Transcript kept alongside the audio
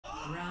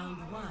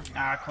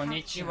Ah,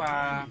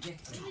 konnichiwa.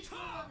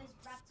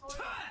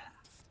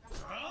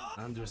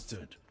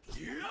 Understood.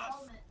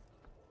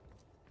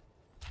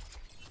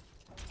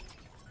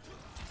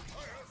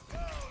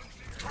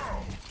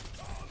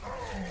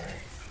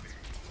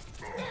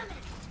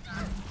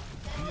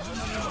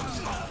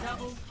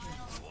 Double.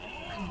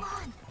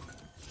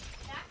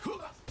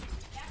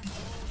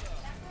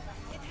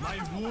 My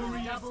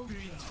warrior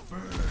spirit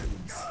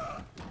burns.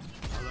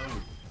 Hello.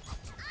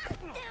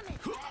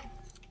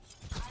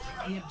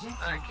 The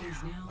objective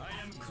is now. I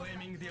am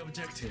claiming the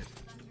objective.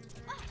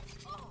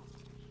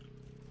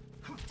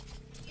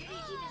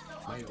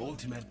 My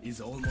ultimate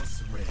is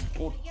almost ready.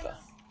 Puta.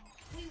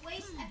 We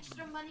waste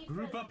extra money.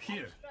 Group up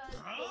here.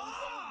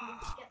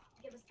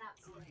 Give us that.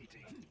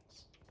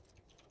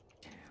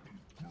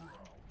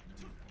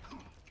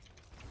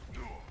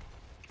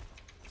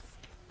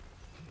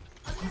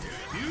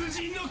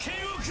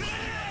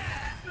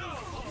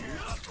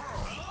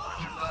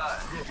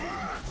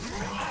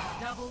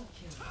 Double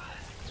kill.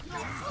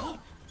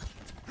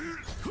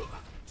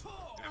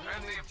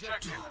 Defend the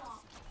objective.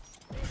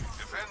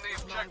 Defend the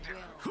objective.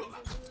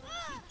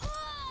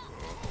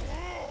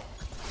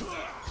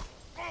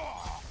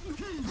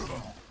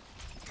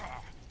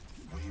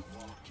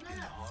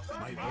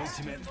 My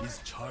ultimate is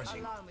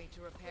charging. Allow me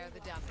to repair the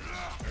damage.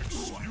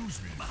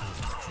 Excuse me.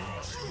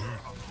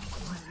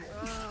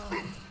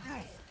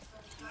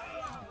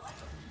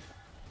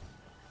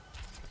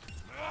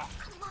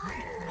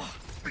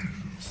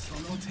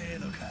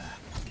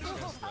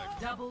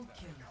 Double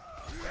kill.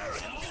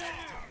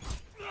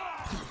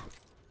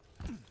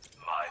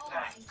 My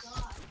thanks.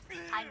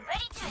 I'm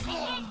ready to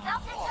initiate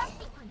self-destruct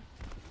sequence.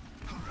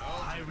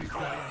 I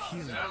require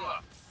healing.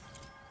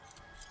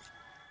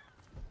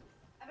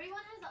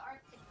 Everyone has an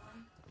Arctic one.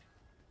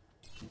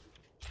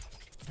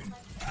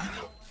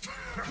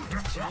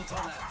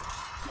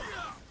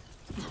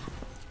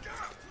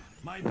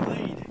 My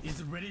blade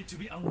is ready to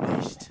be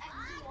unleashed.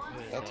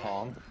 That's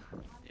Tom.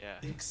 Yeah.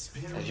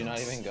 Did you not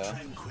even go?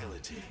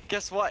 Tranquility.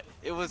 Guess what?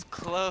 It was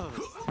closed.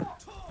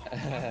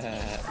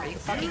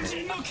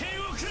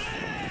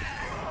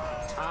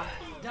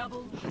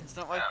 Double kill. It's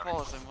not my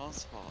fault, it's my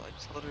mom's fault. I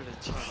just told her to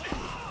check.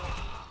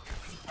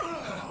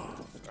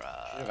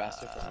 Should have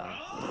asked her for money.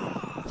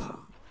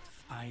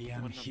 I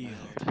am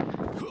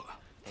healed.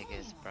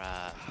 Biggest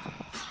bruh.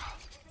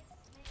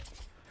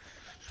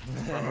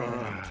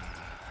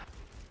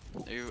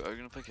 Are you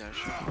gonna play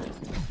cash?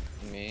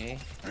 Me?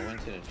 I went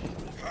to the gym.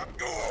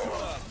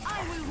 I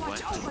will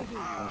watch over you.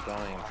 I'm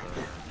going to.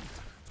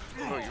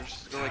 Bro, you were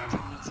supposed to go like 10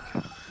 minutes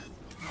ago.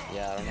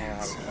 Yeah, I don't know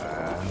how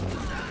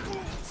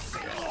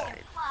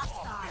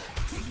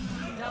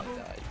to. Double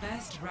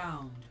best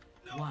round.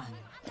 One.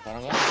 If I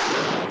don't go,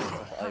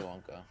 I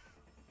won't go.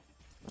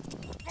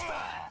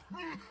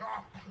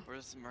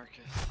 Where's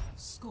Marcus?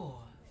 Score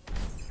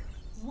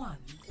 1-0. I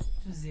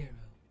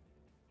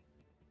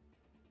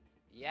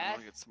Yes.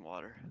 wanna get some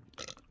water.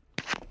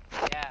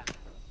 Yeah.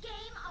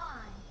 Game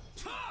on.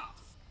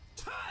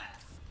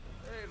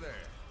 Hey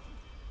there.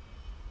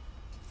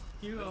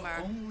 You are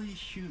Umar. only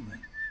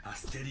human. A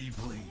steady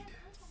blade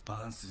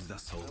balances the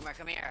soul. Umar,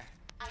 come here.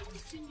 I will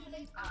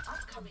simulate our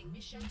upcoming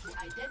mission to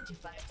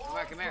identify all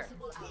Umar, come here.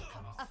 possible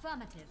outcomes.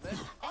 Affirmative.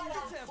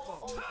 Error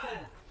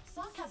 404.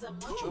 Sarcasm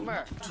module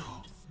Umar.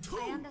 found.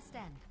 I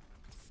understand.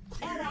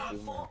 Error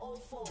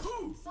 404.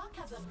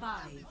 Sarcasm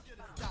 5,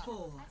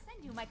 4, I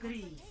send you my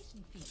 3,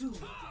 consultation fee. 2,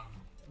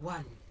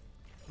 1.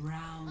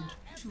 Round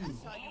 2.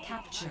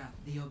 Capture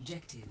the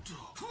objective.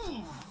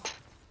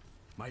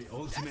 My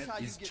ultimate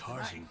is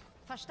charging.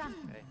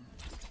 Verstanden.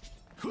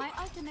 My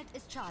ultimate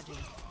is charging.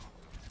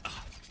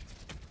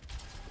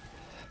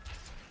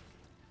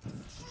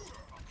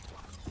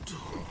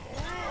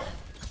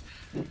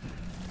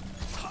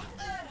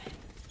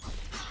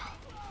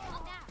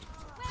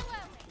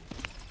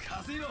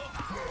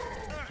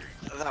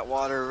 That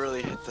water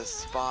really hit the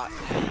spot.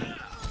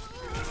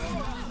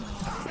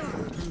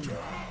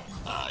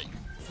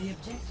 The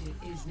objective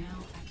is now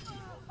active.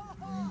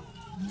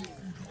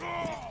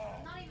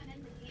 Not even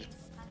in the game.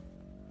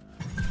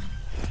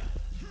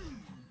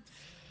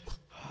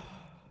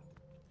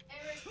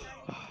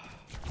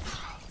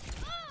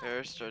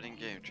 Error starting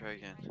game, try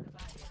again.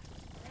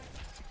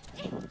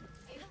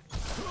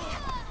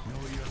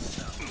 Know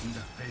yourself in the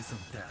face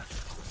of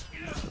death.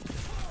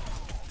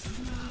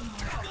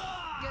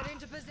 Get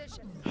into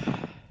position.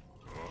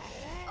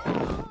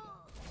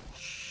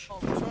 Oh,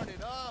 turn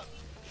it up.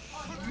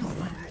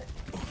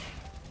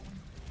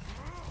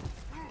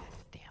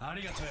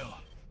 Arigato.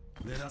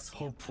 Let us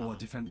hope for a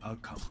different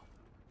outcome.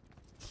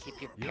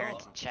 Keep your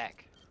parents in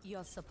check.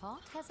 Your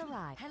support has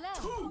arrived.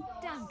 Hello.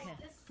 Danke.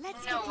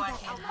 Let's No get one to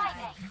can that fight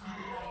alive. it.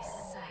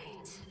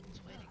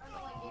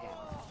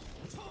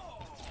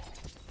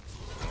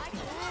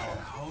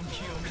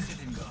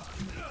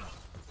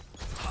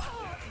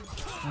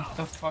 What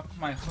the fuck,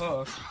 my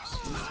hook?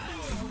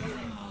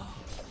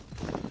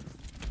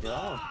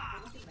 No.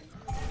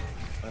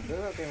 Me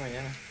creo que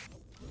mañana.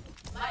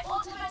 My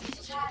ultimate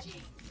is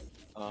charging.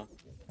 Oh.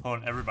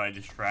 Hold on, everybody,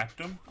 distract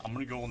him. I'm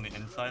gonna go in the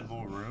inside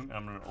little room, and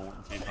I'm gonna ult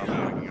and see if I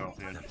can get off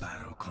the edge. The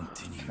battle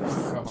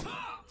continues.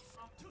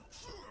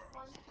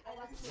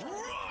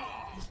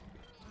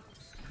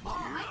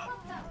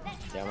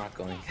 Yeah, I'm not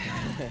going.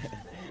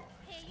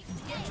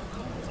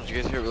 Did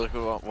you guys hear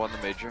Liquid won the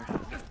major?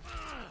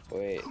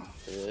 Wait,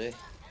 really?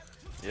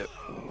 Yep.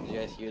 Did you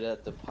guys hear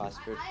that the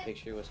passport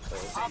picture was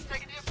closed?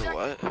 The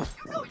what? Did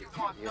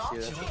you guys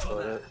hear that the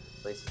photo,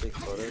 place to take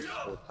photos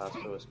for the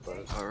passport was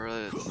closed? Oh,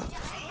 really?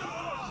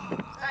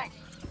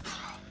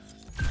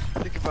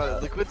 Think about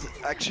it. Liquid's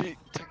actually,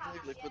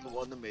 technically Liquid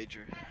won the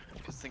major.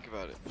 Because think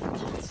about it.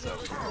 So,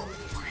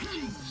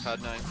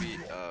 Cloud9 beat,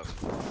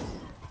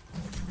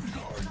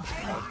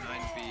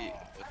 Cloud9 beat,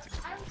 what's it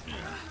called?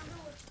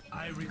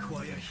 I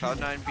require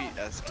Cloud9 beat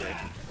SK.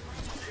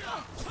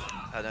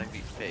 Cloud9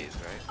 beat FaZe,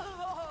 right?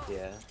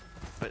 Yeah.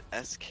 But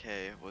SK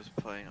was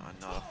playing on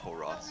not a full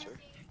roster.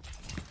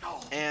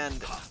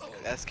 And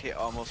SK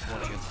almost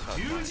won against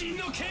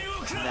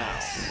Cloud9. Now,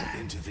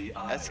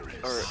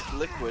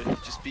 Liquid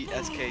just beat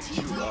SK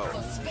 2-0.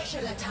 Which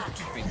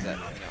means that,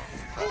 you know,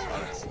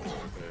 Cloud9 is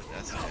better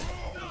than SK.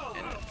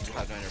 And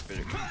Cloud9 are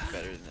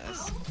better than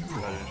SK.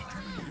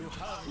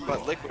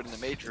 But Liquid in the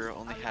major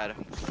only had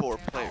 4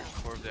 players,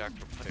 4 of the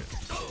actual players.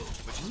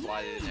 Which is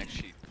why they didn't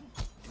actually,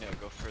 you know,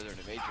 go further in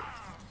the major.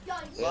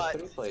 They had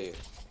 3 players.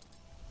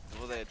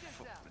 Well, they had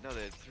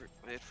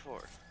they had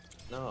 4.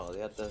 No, they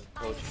had the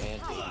coach and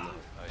baby. Oh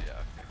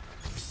yeah,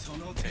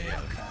 okay.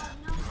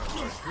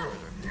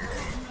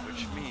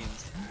 Which means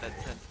that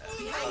since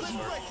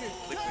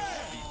Liquid beat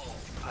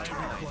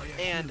Cloud9,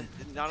 and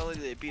not only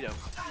did they beat him,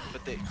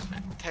 but they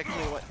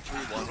technically went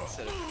 3-1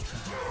 instead of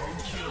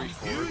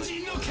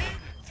 3-4,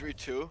 like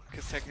 3-2,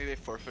 because technically they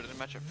forfeited the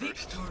match at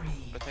first,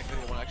 but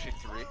technically they won actually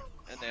 3,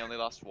 and they only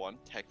lost 1,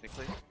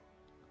 technically.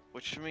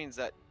 Which means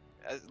that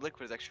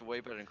Liquid is actually way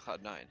better than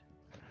Cloud9.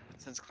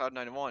 Since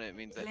Cloud9 won, it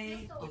means that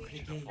Liquid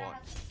should have won.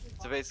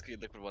 So basically,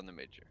 Liquid won the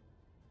major.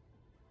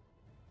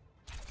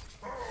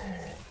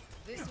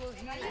 This will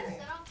heal you.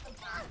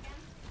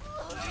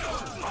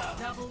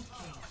 Double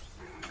kill.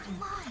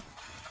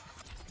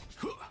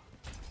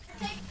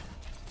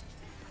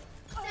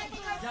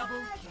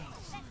 Double kill.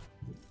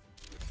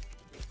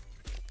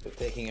 They're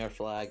taking our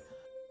flag.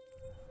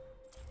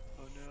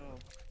 Oh no.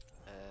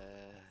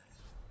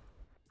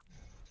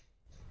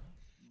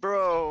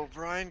 Bro,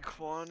 Brian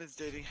Kwan is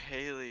dating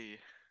Haley.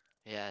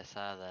 Yeah, I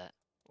saw that.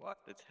 What?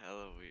 That's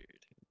hella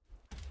weird.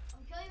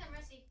 I'm killing them,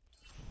 Mercy.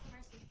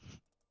 Mercy.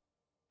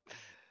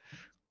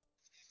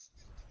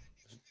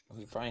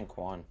 Who's Brian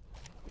Kwan?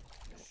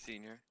 His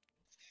senior.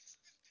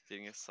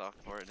 Dating a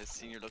sophomore, and his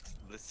senior looks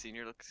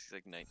he's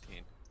like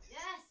 19. Yes!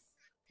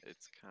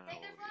 It's kinda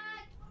Take their weird.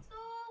 flag! Let's go!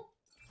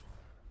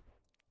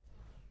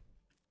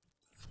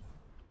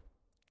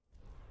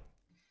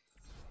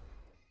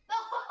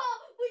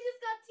 Oh, we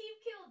just got team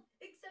killed!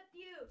 Except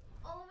you!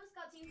 All of us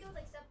got team killed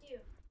except you.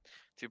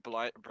 Dude,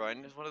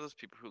 Brian is one of those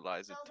people who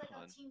lies a That was like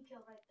ton. a team kill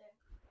right there.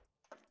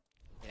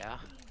 Yeah?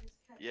 Jesus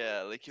Christ.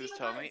 Yeah, like he was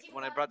telling me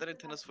when I brought the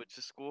Nintendo Switch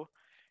to school,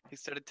 he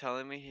started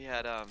telling me he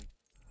had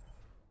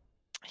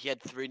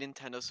 3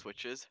 Nintendo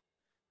Switches.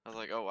 I was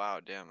like, oh wow,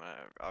 damn. I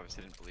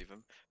obviously didn't believe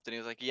him. Then he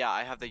was like, yeah,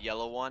 I have the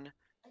yellow one,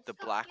 the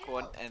black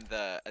one, and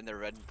the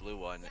red and blue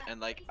one.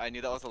 And like I knew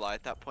that was a lie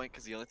at that point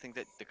because the only thing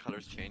that the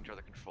colors change are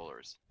the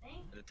controllers.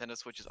 The Nintendo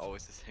Switch is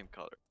always the same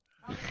color.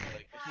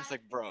 Like, he's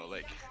like, bro,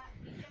 like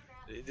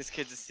this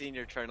kid's a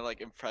senior trying to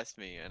like impress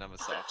me, and I'm a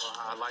sophomore.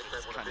 I like that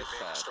It's when a kind of big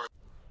man sad. start.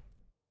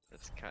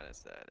 That's kind of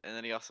sad. And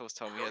then he also was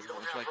telling me he has a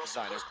bunch of like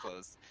designer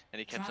clothes, and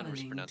he kept on Traveling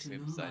mispronouncing to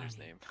the designer's Mumbai.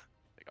 name.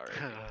 Like,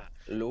 alright.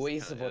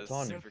 Louis Kinda is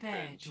Vuitton. super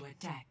Prepare cringe. to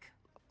attack.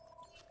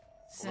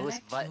 Louis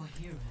Select Vuitton. your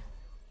hero.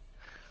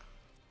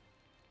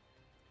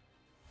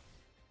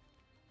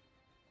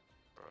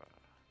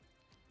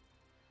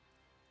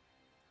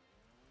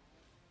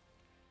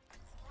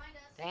 Find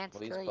us. Dance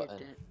Louis till you Vuitton.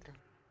 do.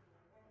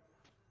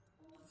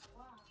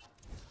 Wow.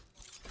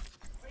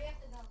 Where do you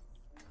have to go?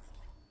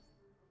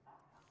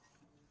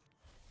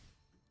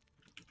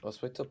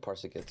 Let's wait till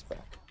Parsa gets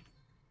back.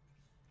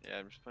 Yeah,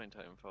 I'm just playing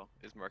Titanfall.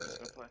 Is Marcus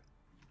gonna play?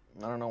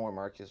 I don't know where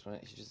Marcus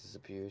went. He just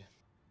disappeared.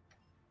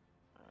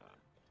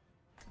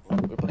 Uh,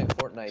 We're playing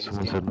Fortnite. His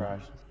Someone game said-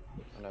 crashed.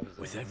 I know he's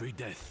With there. every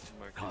death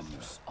Marcus.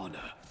 comes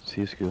honor.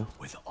 CSGO.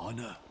 With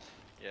honor,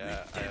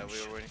 yeah, we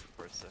Redemption. were waiting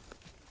for Forza.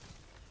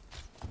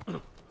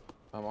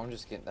 My mom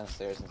just getting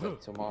downstairs and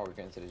said tomorrow we're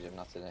going to the gym,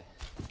 not today.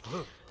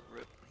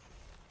 Rip.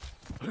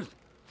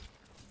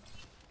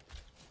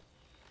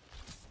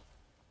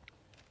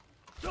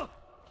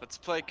 Let's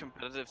play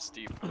competitive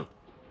Steve.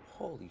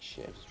 Holy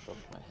shit, I just broke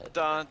my head.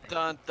 Dun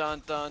dun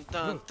dun dun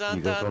dun dun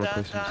You guys dun wanna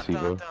dun play some dun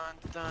Sivo?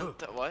 dun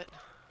dun. What?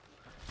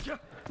 You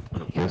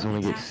guys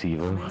want to get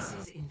Sivo?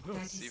 Races in 30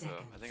 Sivo. seconds.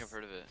 I think I've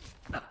heard of it.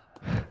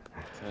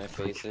 Can I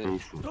face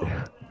it?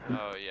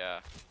 Oh yeah.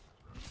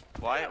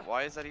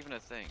 Why is that even a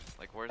thing?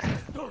 Like where's it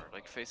for?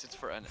 Like face it's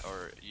for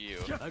or you.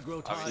 I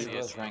grow tired Obviously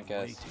Sivo's it's rank of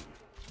S. waiting.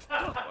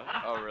 What?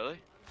 Oh really?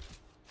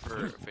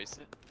 For face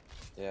it?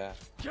 Yeah.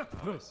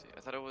 Oh, I see.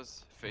 I thought it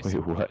was face Wait,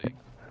 it what? body.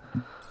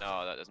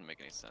 No, that doesn't make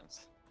any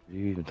sense. What are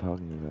you even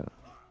talking about?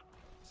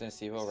 Isn't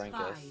Sivo rank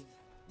S?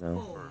 5, No,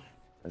 4,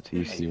 that's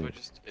Is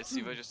ECS.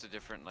 Siva just a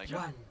different like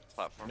 1.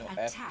 platform? No,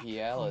 Attack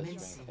FPL is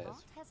commencing. rank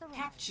S. Has arrived.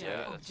 Capture Yeah,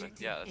 that's what,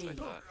 objective yeah, that's what I A.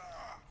 thought.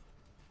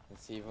 And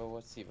Sivo,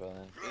 what's Sivo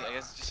then? I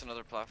guess it's just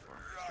another platform,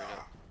 straight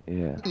up.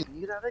 Yeah.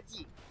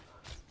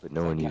 But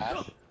no one uses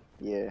Cash? it.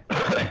 Yeah.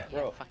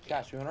 Bro,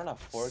 gosh, we went on a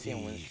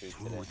 4-game win streak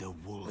today.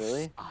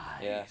 Really?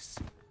 Yeah.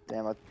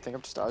 Damn, I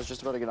was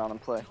just about to get on and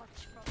play.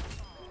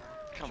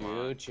 Come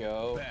on.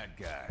 Joe. Bad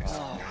guys.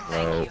 Oh,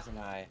 Bro. and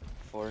I.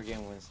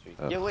 4-game win streak.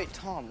 Yeah, wait,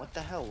 Tom, what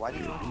the hell? Why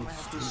did you want to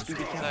have this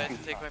stupid Because I had to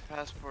camera? take my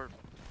passport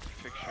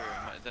picture,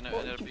 and then it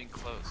ended up being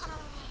closed.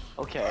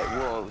 Okay,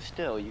 well,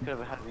 still, you could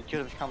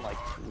have come like,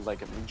 you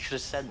should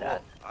have said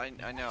that. I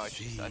know, I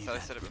thought I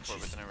said it before,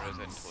 but then I realized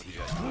I hadn't told you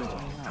guys.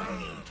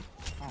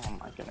 Oh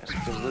my goodness,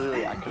 because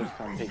literally I could have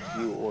come pick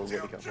you or would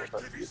have come pick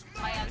you.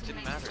 It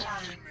didn't matter.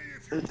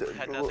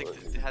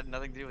 It had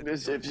nothing to do with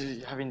It's it.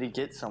 just having to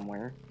get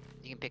somewhere.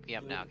 You can pick me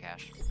up now,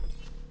 Cash.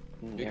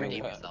 Pick me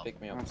Yeah. up. Pick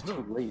me up. It's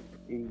too late,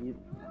 idiot.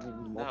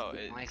 No,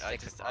 My I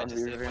six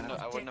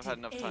wouldn't have had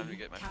enough time to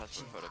get my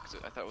passport photo because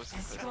I thought it was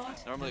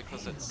closed. Normally it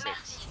closes at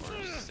 6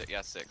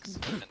 or 6,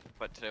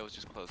 but today was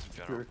just closed in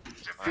general.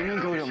 We're gonna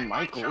go to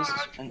Michael's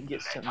and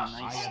get some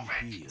nice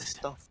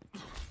stuff.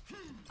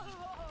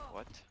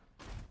 What?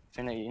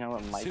 Finna, you know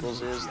what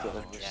Michael's is?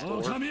 The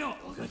store. We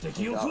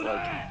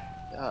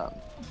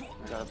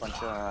got a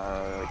bunch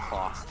of like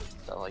cloth,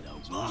 so like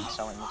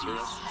selling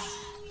materials.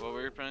 Well,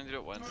 we were planning to do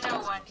it Wednesday.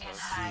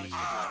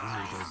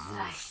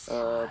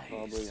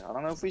 Probably. I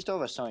don't know if we still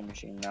have a sewing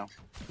machine now.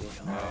 Yeah,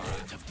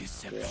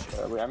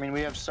 I mean,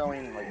 we have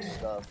sewing like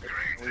stuff.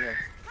 We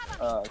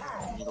have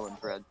needle and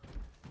thread.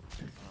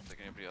 I don't think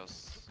anybody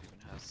else even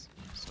has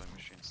a sewing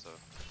machine, so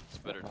it's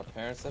better. My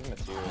parents have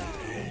material.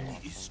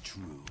 Is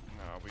true.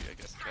 No, I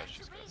guess Cash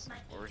just got some,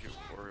 or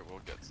we'll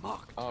get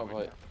some. Oh,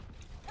 but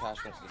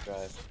Cash wants to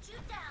drive.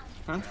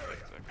 Huh?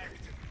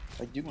 Exactly.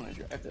 I do want to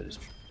drive. That is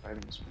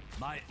driving this one.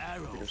 My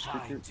arrow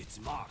finds its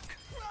mark.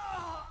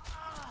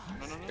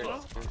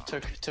 No.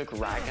 Took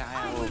Rag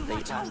Guy a little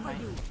date last night.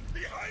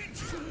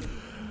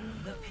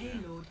 The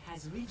payload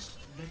has reached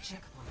the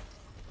checkpoint.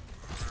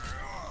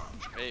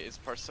 Hey, is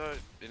Parsa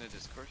in a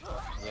Discord?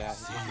 Yeah,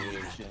 he's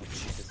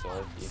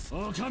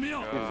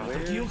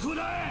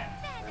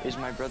Where is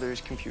my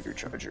brother's computer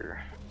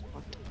charger?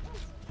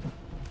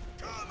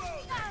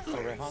 Oh,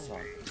 Rehan's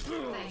on.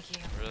 Thank you.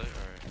 Really?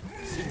 Alright.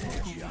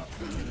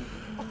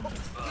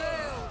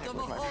 Where's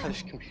my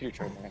brother's computer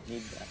charger? I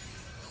need that.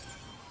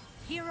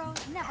 Heroes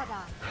never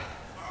die.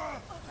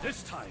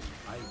 This time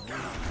I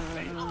will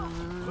fail.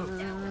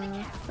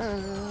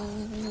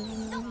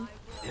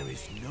 There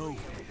is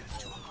nowhere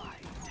to hide.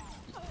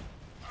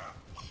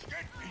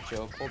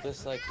 Joe pulled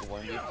this like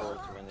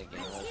 1v4 to win the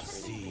game.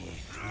 That's pretty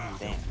cool.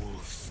 Through the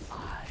wolf's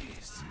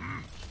eyes.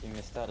 You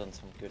missed out on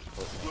some good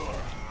football.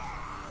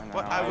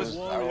 What? I was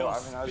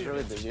I was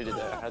really busy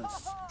today. I had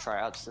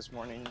tryouts this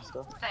morning and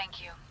stuff.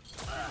 Thank you.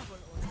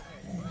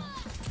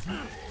 The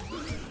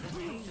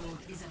payload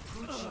is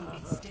approaching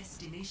its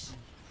destination.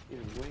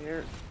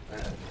 Dude,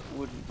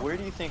 where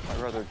do you think my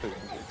brother put his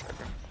computer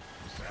charger?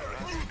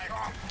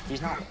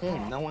 He's not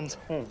home. No one's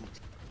home.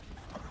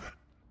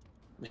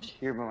 I'm just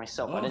here by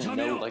myself. I didn't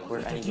know like where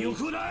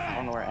anybody. I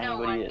don't know where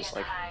anybody is.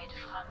 Like, I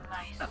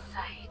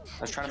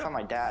was trying to find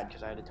my dad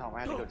because I had to tell him I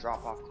had to go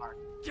drop off water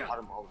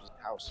bottles at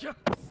his house.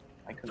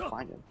 I couldn't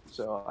find him,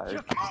 so I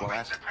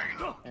left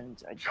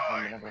and I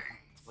never found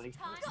anybody.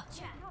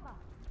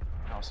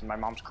 So my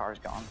mom's car is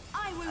gone.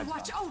 I will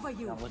watch over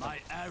you. My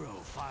arrow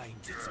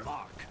finds its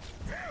mark.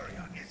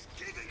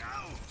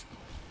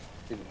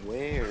 Dude,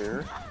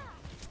 where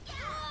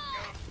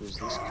is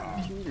this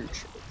computer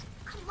chip?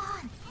 Come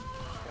on.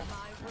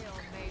 My will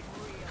made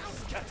real.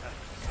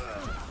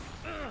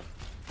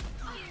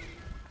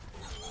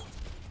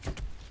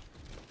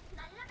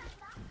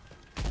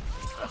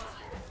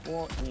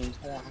 What is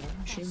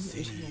happening?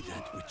 See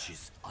that which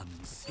is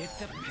unseen. Get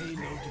the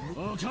payload.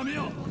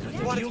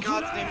 What in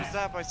God's name is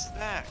that by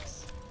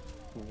Snacks?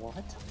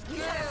 What?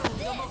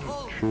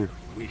 Sure.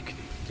 Weak.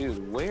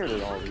 Dude, where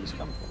did all these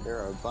come from? There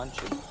are a bunch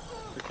of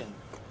freaking.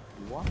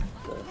 What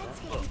the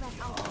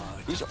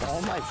heck? These are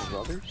all my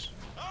brothers?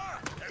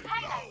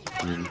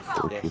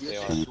 Yes, they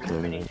are.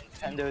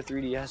 Nintendo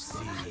 3DS.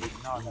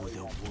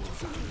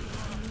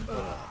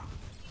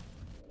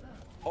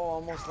 Oh,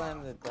 almost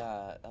landed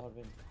that. That would've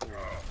been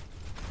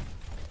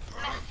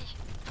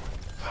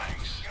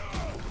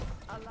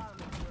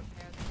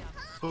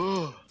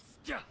cool.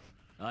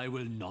 I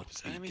will not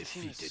This be enemy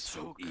team defeated is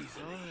so easily.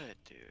 good,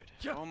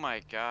 dude. Oh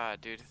my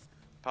god, dude.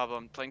 Pablo,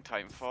 I'm playing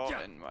Titanfall,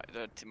 and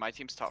my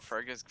team's top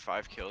frag is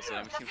 5 kills, and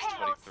enemy team's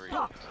 23.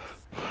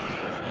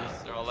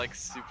 They're all like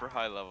super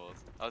high levels.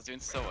 I was doing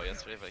so well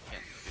yesterday, but I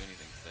can't do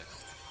anything today.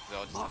 They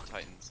all just have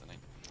Titans, and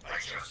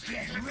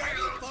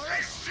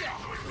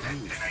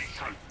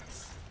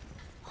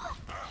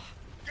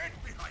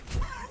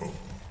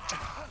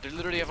they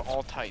literally have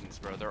all Titans,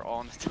 bro. They're all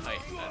on the Titan.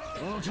 Come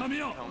on. Watch over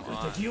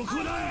you.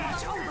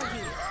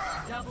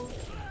 Double.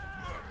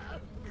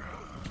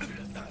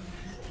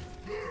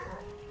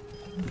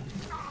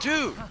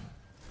 Dude!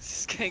 This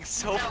is getting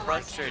so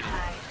frustrating.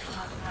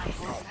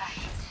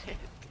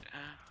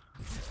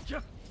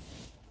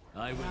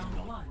 I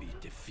will not be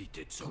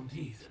defeated so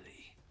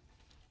easily.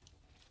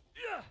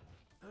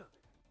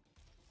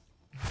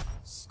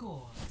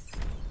 Score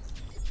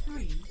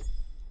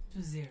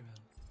 3-0.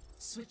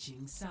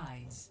 Switching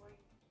sides.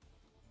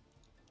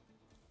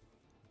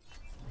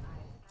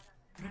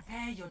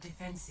 Prepare your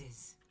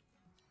defenses.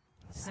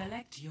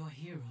 Select your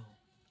hero.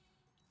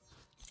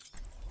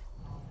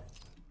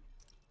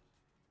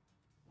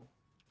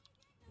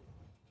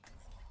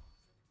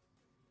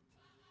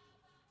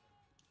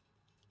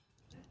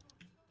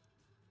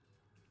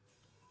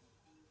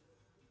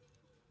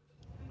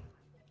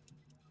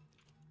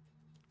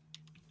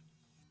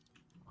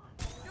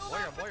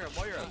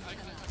 Moira.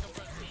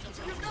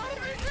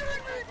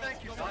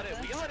 Thank you. Got it.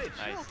 We got it.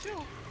 Nice.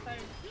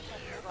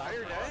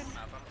 Fire dead.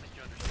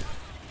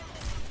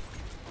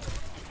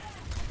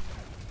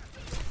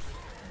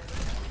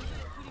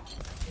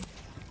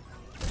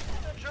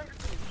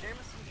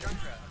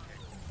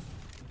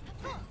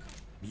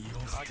 You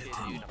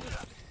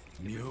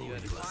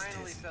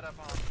finally set up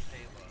on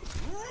Halo.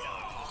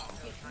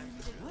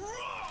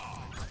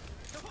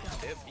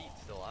 They have beat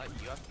still out.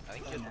 You have, I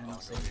think you have the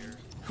bongo here.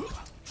 I'm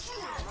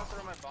gonna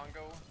throw my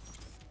bongo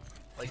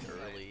like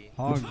early.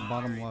 Hog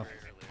bottom left.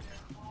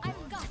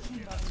 I've got you.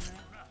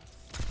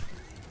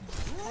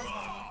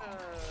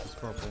 It's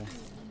purple.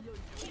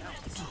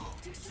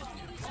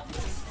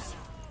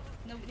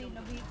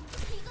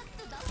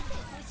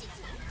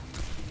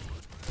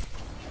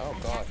 Oh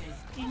god.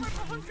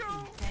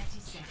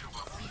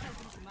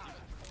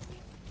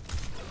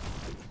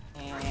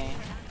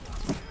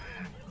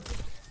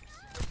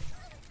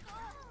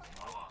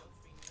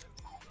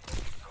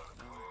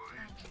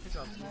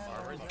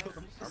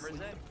 Armor's in.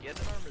 Get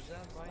an armor's in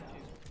behind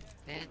you.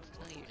 Thank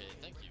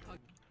you.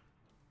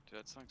 Dude,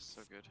 that song's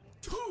so good.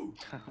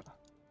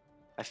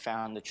 I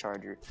found the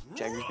charger.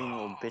 Jagger's being a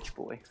little bitch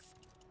boy.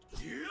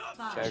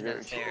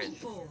 Jagger,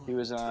 he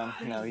was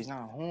no, he's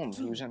not home.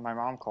 He was in. My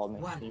mom called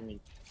me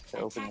to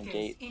open the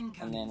gate,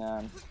 and then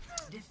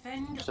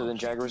so then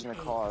Jagger was in the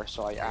car.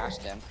 So I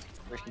asked him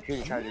where his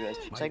computer charger is.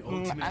 He's like,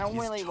 I don't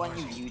really want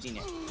you using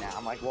it now.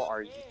 I'm like, well,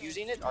 are you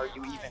using it? Are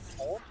you even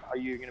home? Are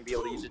you gonna be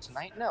able to use it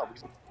tonight? No,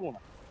 because it's cool now.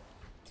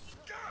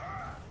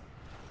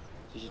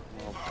 He's just a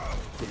little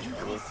bitch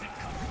boy.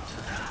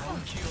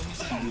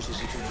 He uses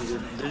his computer.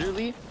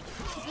 Literally,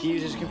 he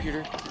uses his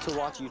computer to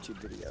watch YouTube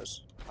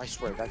videos. I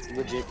swear, that's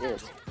legit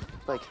it.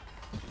 Like,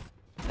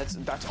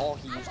 that's all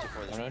he used it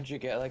for. Why don't you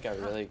get like a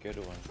really good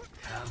one?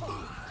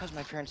 Because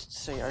my parents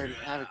say I already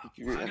have a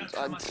computer,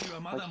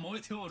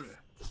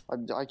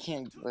 and I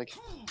can't, like,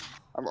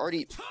 I'm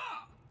already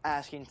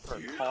asking for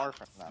a car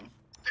from them.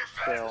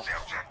 So,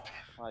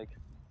 like,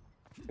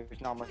 there's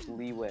not much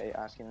leeway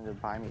asking them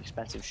to buy me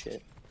expensive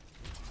shit.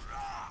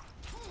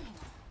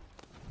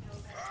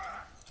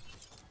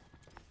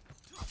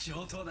 Just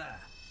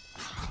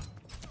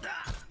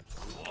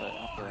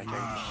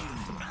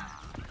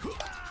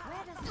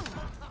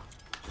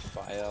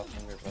buy it off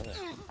from your brother.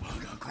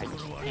 I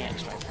can't.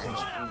 My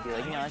parents would be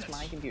like, no, it's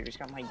my computer. It's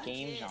got my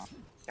games on.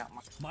 It's got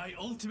my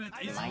ultimate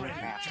is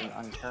Minecraft and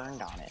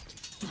Unturned on it.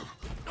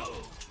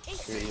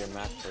 Screw your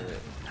Mac for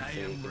it.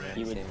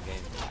 He would. Same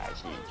game.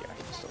 Yeah,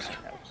 he still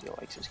saying that he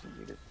likes his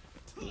computer.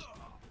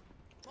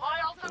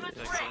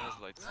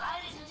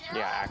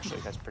 Yeah,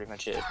 actually, that's pretty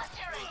much it.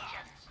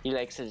 He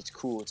likes that it's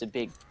cool. It's a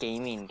big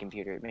gaming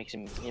computer. It makes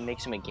him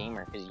a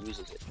gamer because he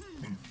uses it.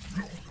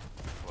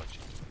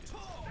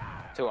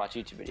 To watch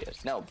YouTube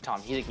videos. No,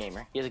 Tom, he's a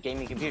gamer. He has a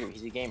gaming computer.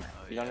 He's a gamer.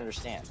 You don't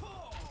understand.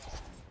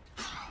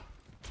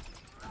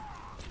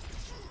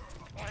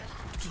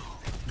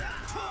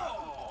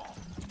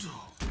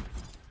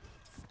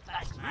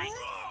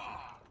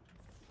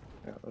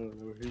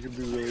 He can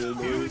be really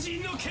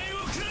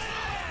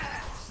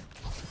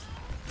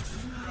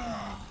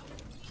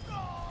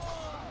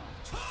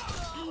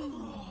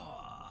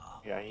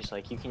Yeah, he's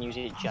like, you can use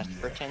it just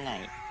for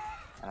tonight.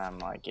 And I'm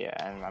like, yeah.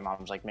 And my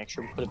mom's like, make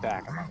sure we put it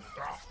back. I'm like,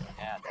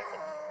 yeah,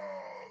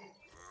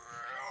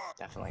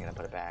 definitely gonna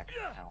put it back.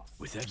 Now,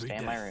 stay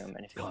in my room,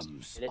 and if you want to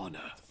hit it,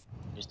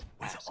 just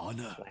ask. That's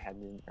what I had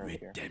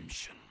earlier.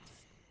 Redemption.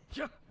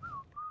 My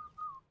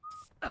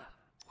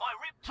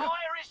rip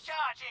tire is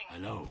charging.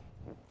 Hello.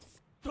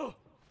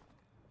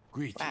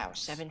 Greetings. Wow,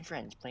 7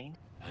 friends playing.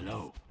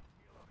 Hello.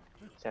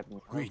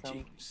 7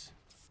 Greetings.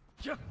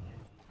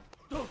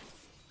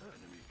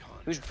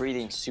 Who's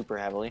breathing super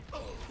heavily?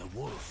 The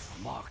wolf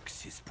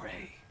marks his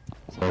prey.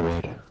 So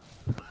red.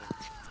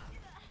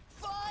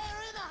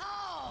 Fire in the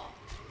hole!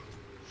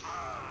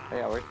 Oh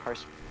yeah, where's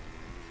Carson?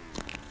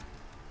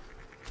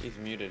 He's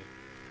muted.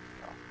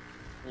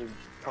 You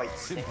quite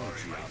sick.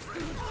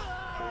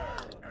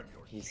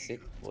 He's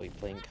sick while he's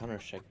playing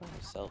Counter-Strike by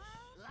himself.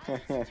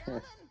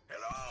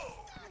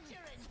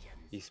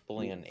 He's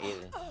pulling an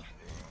Aiden.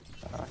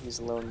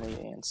 He's lonely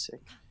and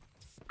sick.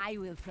 I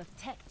will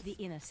protect the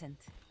innocent.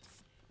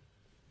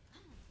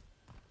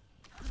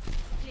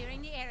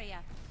 Clearing the area.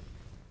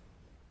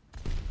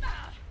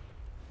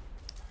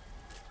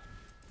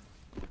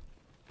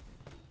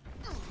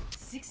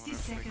 60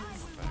 seconds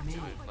Back to it.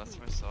 remaining. Last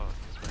time I saw it,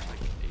 it was wearing like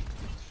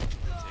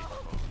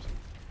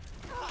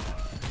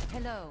 8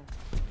 Hello.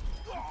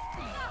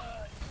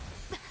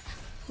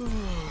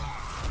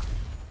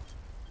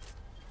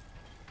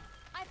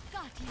 I've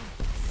got you.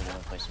 We're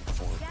gonna play some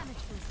forward. Damage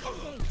boost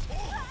engaged.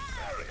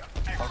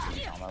 Fuck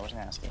you, Tom. I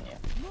wasn't asking you.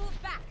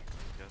 Move back.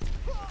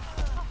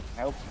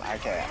 Nope.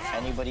 Okay.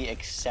 Anybody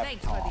except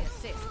Thanks Tom. for the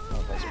assist.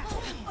 Wanna play some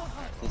forward.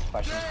 This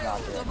question's not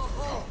good.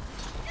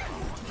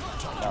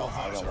 No,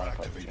 I don't want to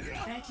play for you.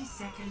 30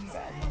 seconds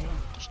remaining.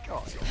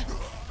 Time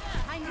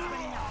is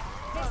running out.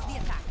 Press the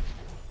attack.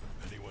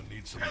 Anyone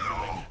need some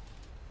healing?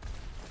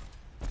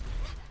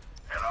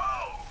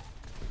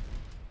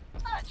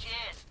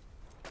 Cheers.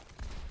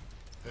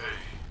 Hey.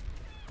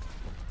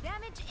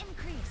 Damage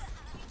increase.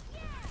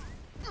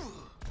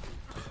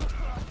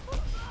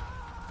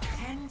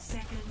 10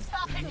 seconds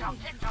Clearing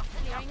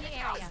remaining. the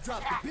area.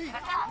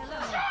 Hello.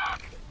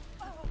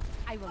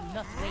 I will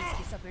not waste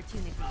this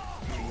opportunity.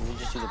 Did you really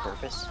just do the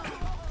purpose?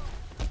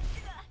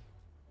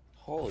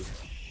 Holy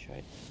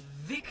shit.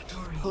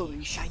 Victory.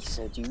 Holy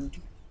shit, dude.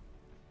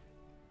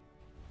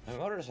 My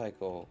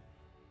motorcycle.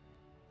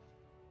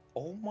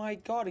 Oh my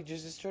god, he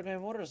just destroyed my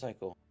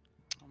motorcycle.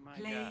 Oh my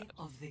Play god.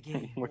 of the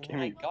game. What Oh game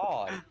my are you?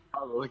 god.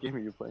 What game are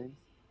you playing?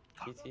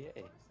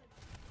 GTA.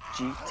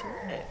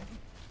 GTA.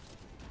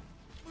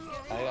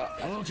 I got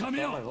my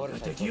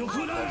motorcycle.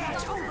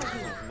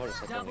 My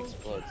motorcycle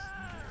explodes.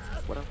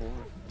 What a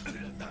horror.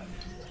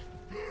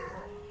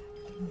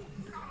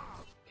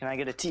 Can I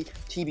get a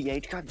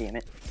TBH? God damn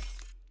it.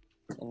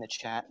 In the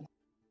chat.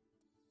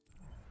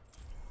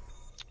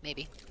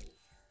 Maybe.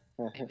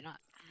 Maybe not.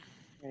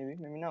 Maybe,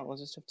 maybe not. We'll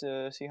just have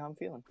to see how I'm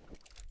feeling.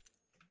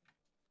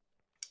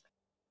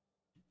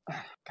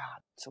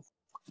 God, so.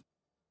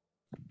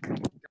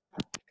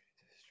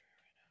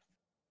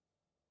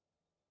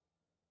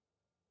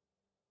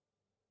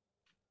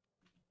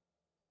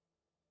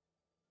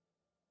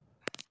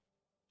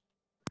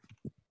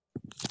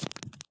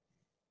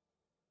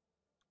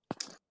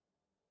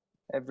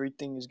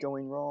 Everything is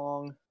going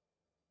wrong.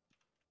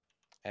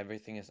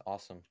 Everything is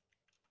awesome.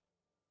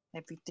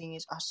 Everything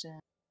is awesome.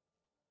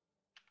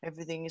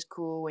 Everything is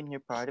cool when you're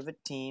part of a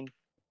team.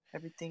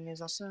 Everything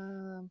is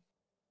awesome.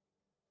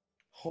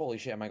 Holy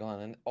shit, am I gonna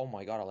land? Oh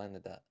my god, I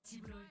landed that.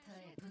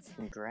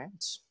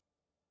 Congrats.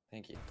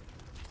 Thank you.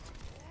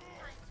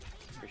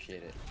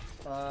 Appreciate it.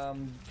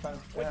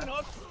 Within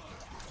hook.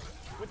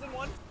 Within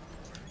one.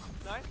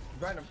 Nice.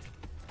 Grind him.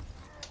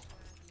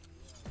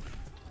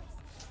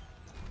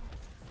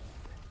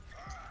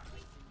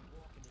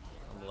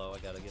 I'm low. I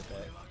gotta get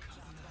back.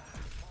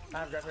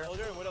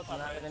 Soldier and Widow top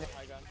right.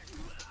 I got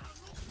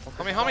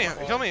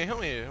him.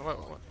 Help me.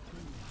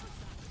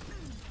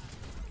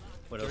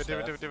 What? Do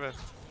it.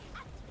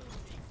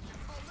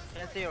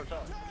 Can't see or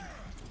top.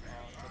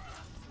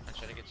 I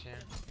try to get you.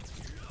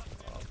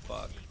 Oh,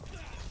 fuck.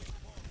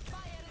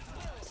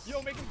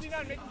 Yo, make him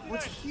C9, make him C9!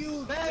 What's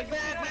huge?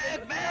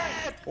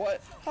 Back!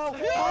 What?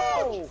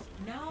 Oh,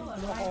 Now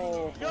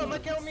arriving. Yo,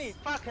 look at me!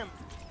 Fuck him!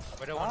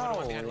 Widow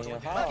one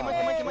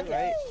behind. Monkey.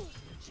 Right?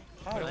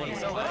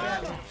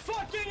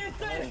 Fucking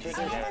insane!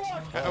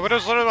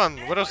 Widow's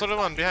loaded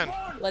one behind.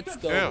 Let's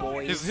go, Yeah.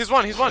 boys. He's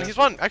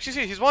one. Actually,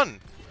 see, he's one.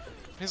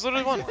 He's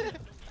literally one.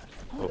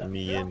 Put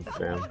me in,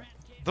 fam.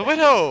 The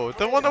Widow!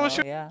 The one that was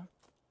yeah.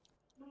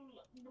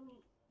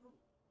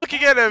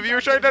 looking at him! You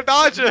were trying to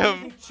dodge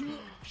him!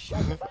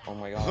 Oh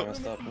my god, I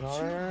messed up.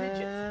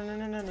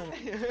 No.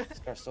 This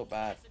guy's so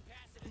bad.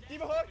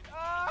 Diva hook!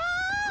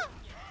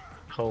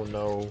 Oh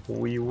no,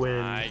 we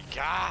win. My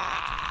god!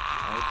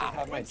 I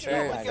have my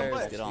Fair chair.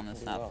 is good on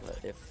this map, but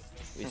if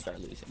we start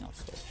losing, I'll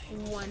still.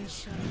 One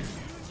shot.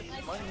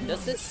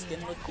 Does this skin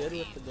look good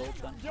with the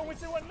gold gun? Yo, we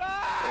one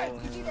nice!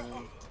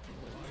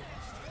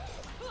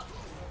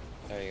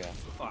 There you go.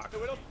 Fuck. The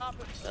Widow's top.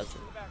 Does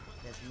it?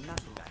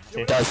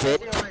 Yeah. Does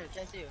it?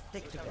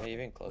 Yeah,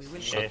 even close.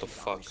 Shut the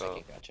fuck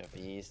up. Gotcha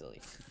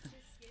easily.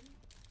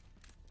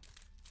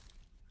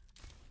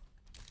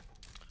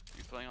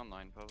 You playing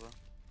online, Pablo?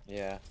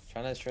 Yeah,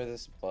 trying to destroy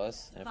this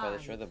bus, and if I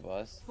destroy the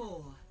bus,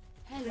 4,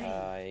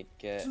 I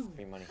get 2,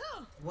 free money.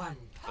 1.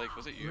 Like,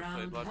 was it you who played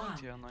Round Blood 1.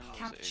 GTA online or was it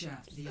Capture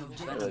Aiden? the That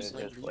objective. looks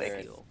like It's weird.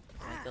 Lucio.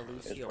 Like a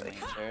Lucio It's main.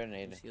 weird. Sure, and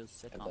Aiden. Lucio's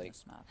sick And on like-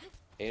 this map.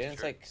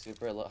 Aiden's like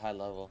super high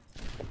level.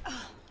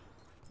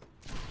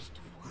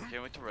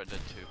 Can't wait to Red Dead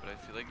 2, but I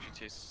feel like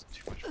GTA's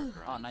too much work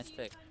Oh, around. nice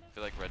pick. I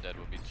feel like Red Dead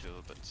will be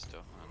too, but still,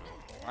 I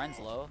don't know. Ryan's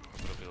low.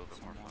 It'll be a little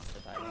bit more Someone fun. wants to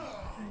dive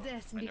in.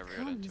 Death I never got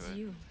becomes into it.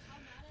 you.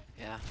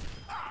 Yeah.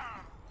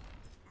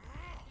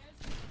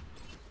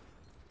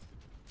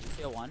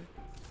 Lucio 1.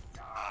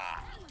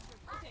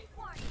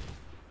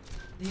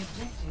 The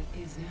objective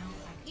is now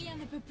Rien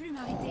ne peut plus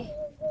m'arrêter.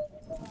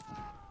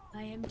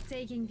 I am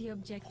taking the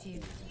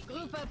objective.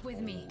 Group up with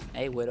me.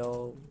 Hey,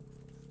 Widow.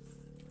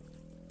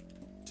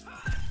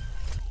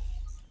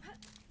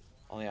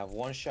 Only have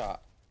one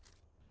shot.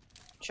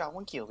 Shot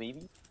 1 kill,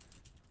 baby.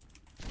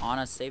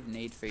 Anna, save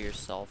nade for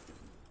yourself.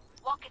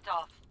 Walk it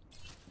off.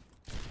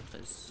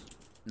 Because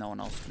no one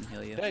else can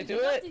heal you. Did I do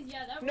it?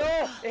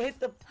 No! It hit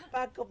the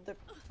back of the...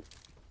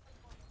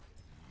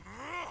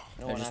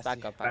 just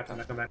back up, back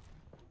up. Back.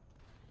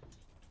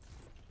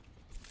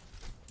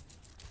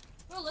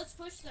 Bro, let's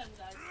push them,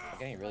 guys. I'm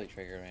getting really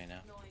triggered right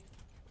now.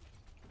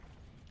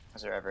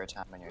 Is there ever a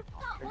time when you're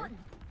not triggered?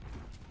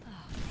 And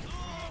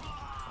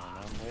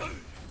I'm with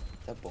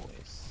the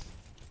boys.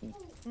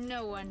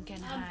 No one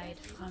can hide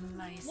from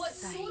my What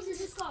sight. soldier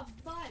just got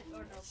 5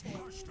 or no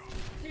 4?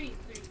 3.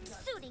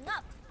 Suiting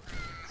up.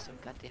 So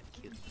goddamn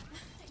cute.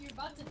 You're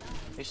about to die.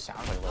 He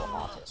sounds like a little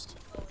autist.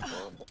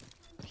 Horrible.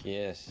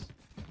 Yes.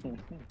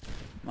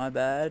 My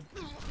bad.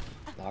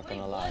 Not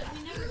gonna lie.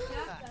 We never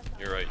capped that.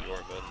 You're right, you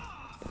are bad.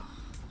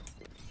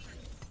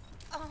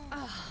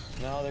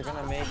 No, they're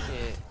gonna make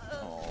it.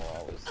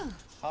 Oh,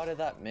 how did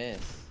that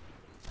miss?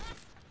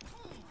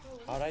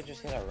 How did I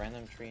just hit a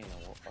random tree in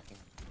the fucking...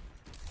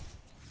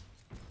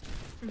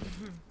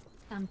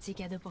 Un petit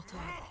cadeau pour toi.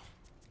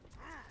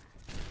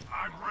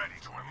 I'm ready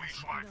to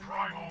unleash my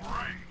primal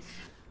rage.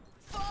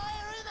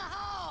 Fire in the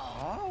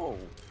hole!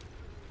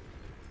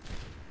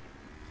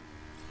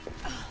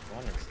 How?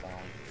 Runner's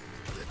down.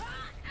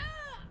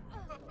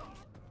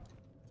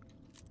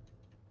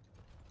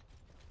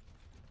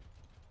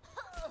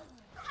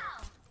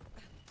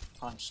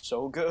 I'm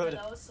so good.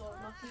 That was so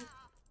lucky.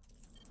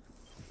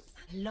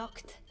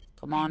 Locked.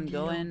 Come on, and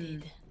go in.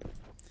 loaded.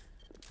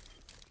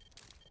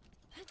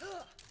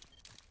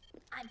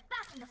 I'm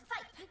back in the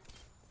fight.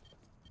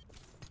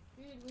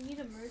 Dude, we need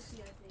a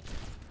mercy, I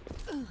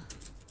think.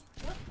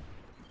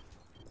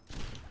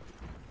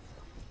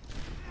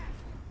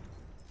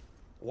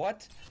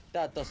 What?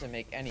 That doesn't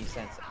make any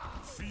sense.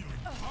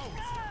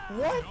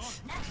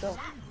 What? The...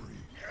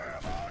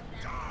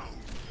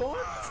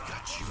 What?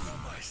 Got you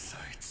in my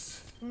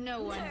sights.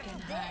 No one can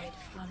hide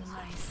from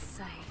my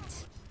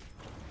sight.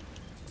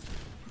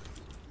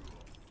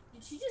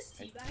 Did she just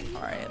teabag you?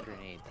 Alright.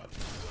 Grenade.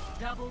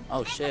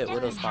 Oh shit,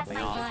 Widow's popping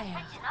off.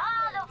 Fire.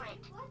 All over it.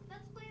 What?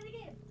 Let's play the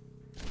game.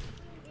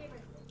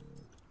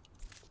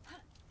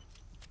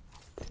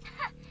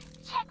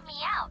 Check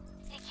me out.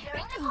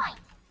 Securing the point.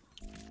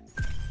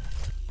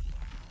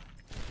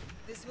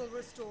 This will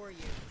restore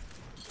you.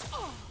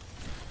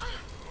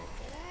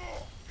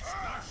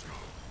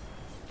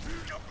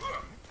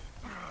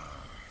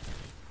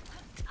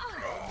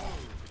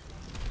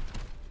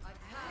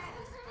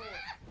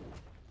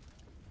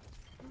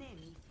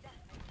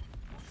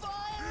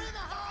 Fire in the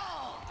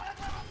hole!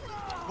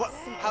 What?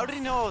 How did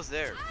he know I was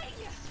there?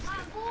 My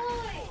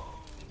boy!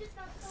 You just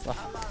got so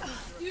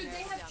Dude,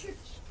 they have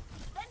tripped.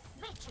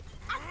 Matrix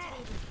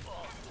activated.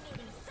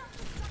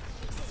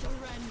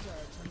 Surrender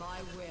to my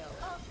will.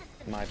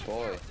 My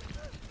boy.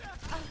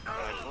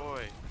 My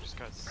boy just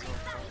got so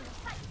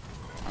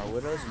Our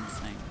Widow's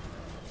insane.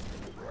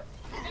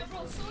 Hey,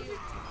 bro, soldier.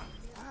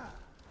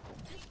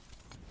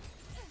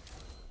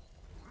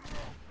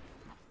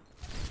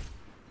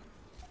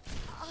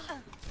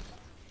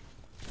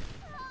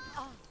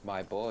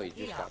 My boy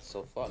just got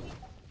so fucked.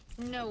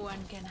 No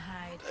one can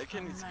hide I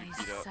can't from even my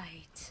beat up.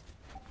 sight.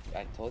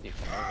 I told you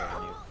forever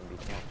when you can be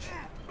catch.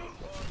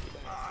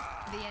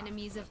 The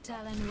enemies of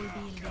Talon will be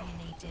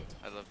eliminated.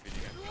 I love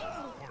beating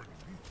up.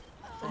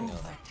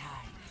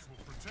 Overtime.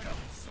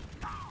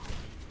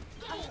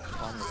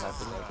 On the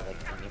weapon that I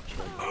can make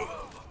sure.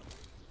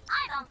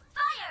 I'm on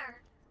fire.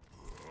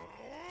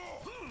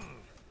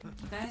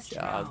 Best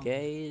Job, round.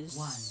 guys.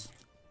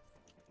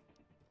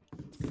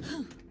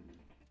 1.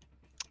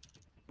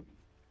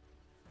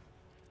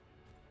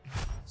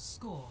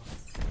 Score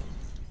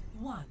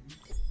 1-0.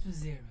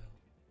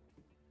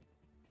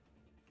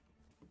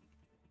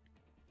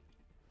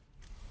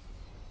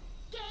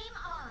 Game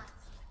on.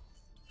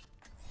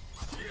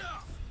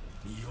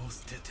 身を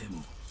捨てて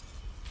も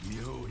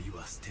妙理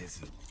は捨て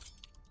ず。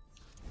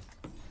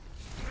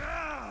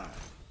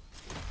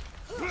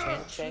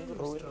 Chang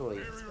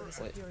Wait.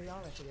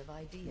 Superiority of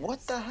ideas. What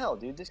the hell,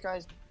 dude? This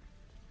guy's...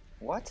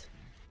 What?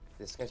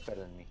 This guy's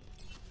better than me.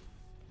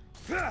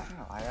 No,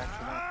 I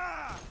actually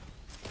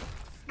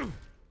don't.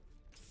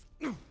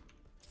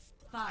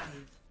 5,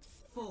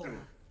 4,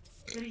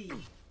 3,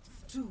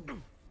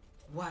 2,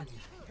 1.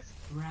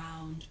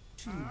 Round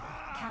 2.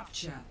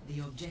 Capture the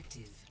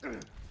objective.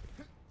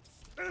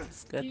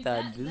 Let's get Dude,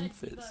 that that's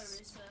doofus.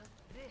 This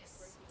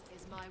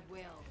is my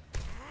will.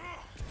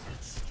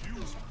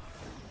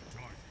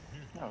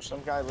 No,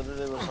 some guy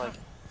literally was like...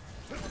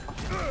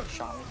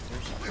 shot me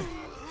through something.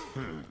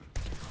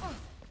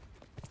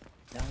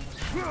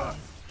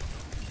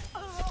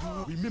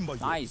 Remember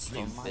Nice,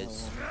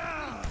 doofus.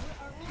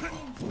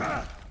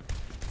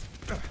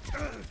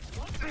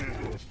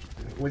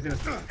 Where's it?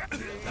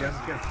 Yes,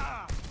 yes.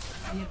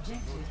 The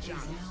objective is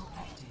now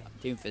active.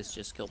 Doofus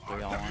just killed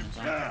 3 all on his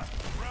own.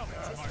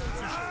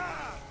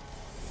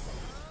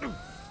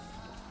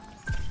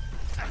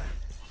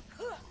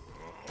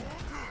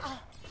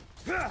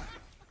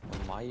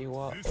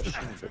 Mayuwa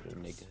Oshinjuru,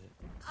 nigga.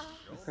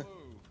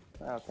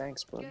 Oh,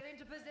 thanks, bro. Get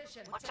into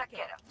position. We'll check it.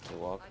 You're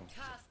welcome. I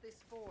cast this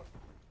forth.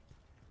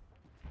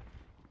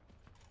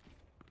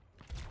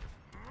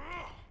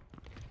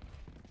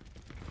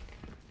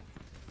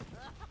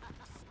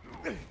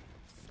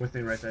 What's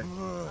the right side?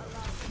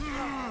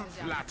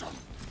 Flatter.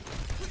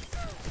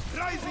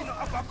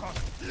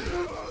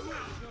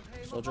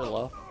 Soldier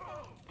low.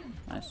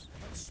 Nice.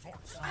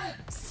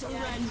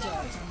 Surrender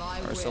to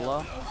my Ursa will.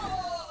 low.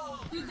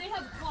 Dude, they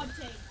have quad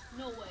tank.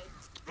 No way.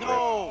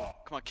 No!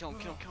 Come on, kill him,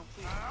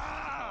 please.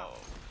 Oh,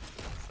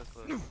 so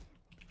close.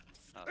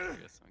 Oh, there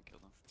he is. Someone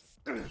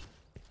killed him.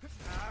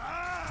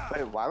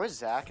 Wait, why was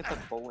Zach at the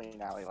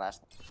bowling alley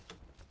last night?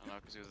 I don't know,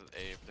 because he was at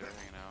Abe. They were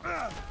hanging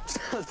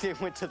out. They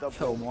went to the Yo,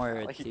 bowling more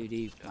alley. too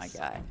deep, my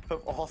guy.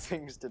 Of all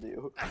things to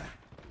do.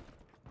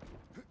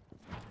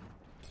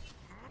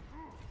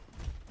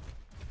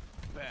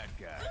 Bad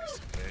guys.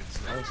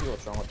 I don't see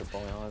what's wrong with the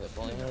bowling alley. The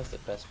bowling alley is the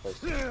best place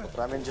to go.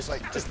 But I mean, just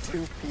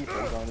two people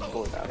going to the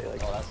bowling alley.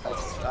 Like,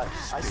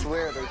 I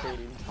swear they're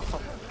dating.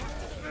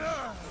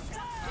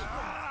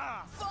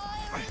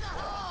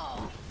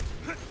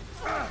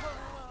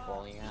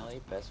 Bowling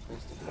alley, best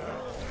place to go.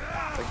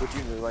 Like, would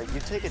you do? Like, you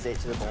take a date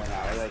to the bowling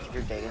alley. Like, if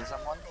you're dating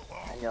someone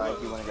and you're like,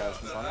 you want to go have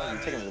some fun, like,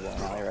 you take them to the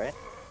bowling alley, right?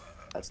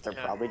 They're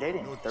probably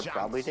dating. They're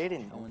probably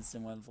dating. No one's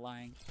went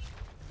flying.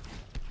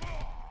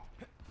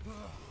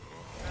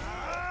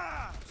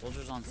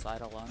 Soldiers on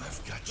side alone.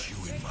 I've got you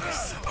in my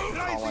sight.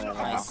 Calling it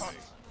Nice. now.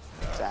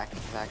 Zach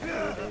and they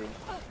were dating.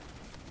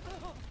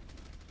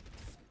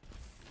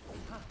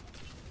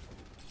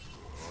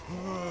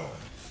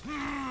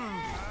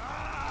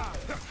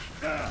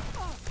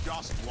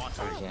 Just watch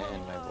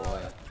Again, my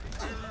boy.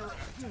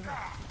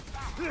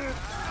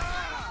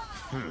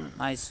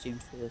 Nice team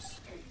for this.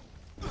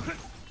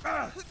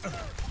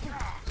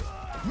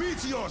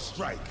 Meteor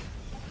strike.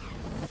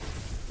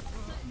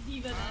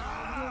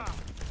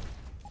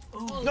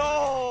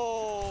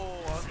 No!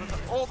 I was about to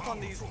ult on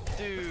these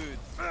dudes.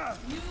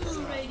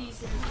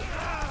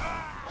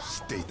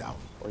 Stay down.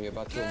 Or you're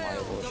about to do my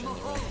evolution,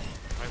 right?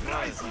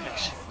 My was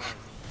actually.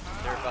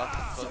 They're about to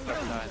both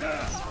have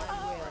died.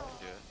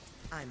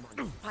 I'm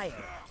on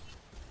fire.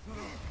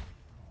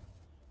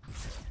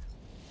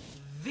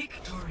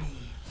 Victory.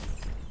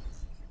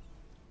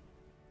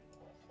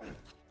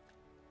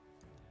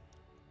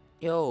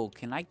 Yo,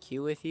 can I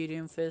queue with you,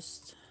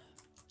 Doomfist?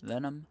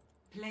 Venom?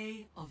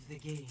 Play of the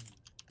game.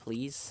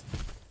 Please?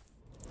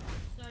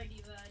 Sorry,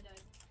 Diva, I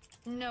died.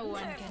 No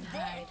one can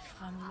hide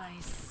from my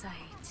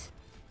sight.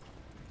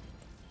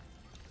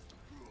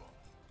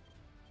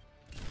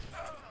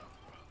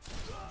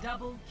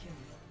 Double kill.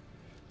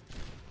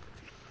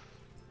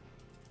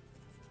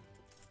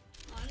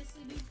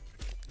 Honestly, dude.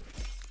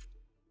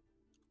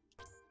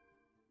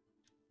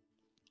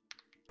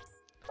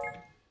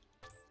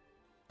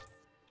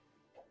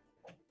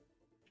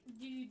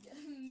 Dude,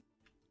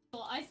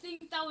 well, I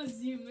think that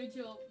was you,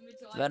 Mitchell.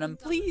 I Venom, think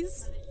that please.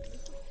 was kinda you.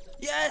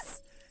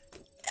 Yes!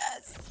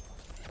 Yes!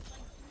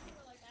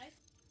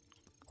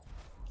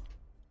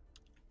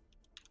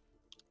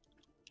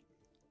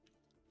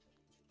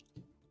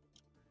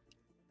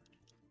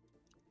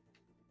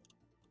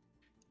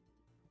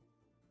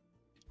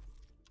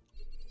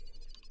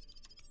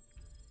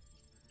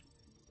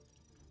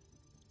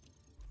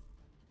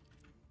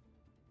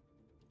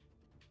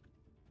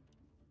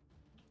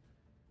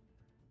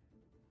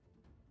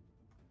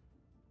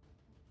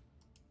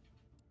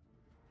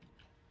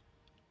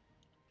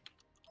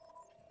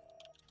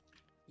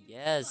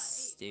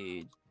 Yes,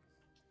 dude.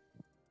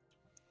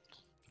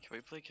 Can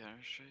we play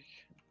Counter Strike?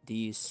 Do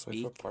you Wait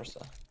speak? for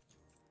Parsa.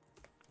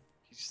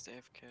 He's just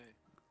AFK.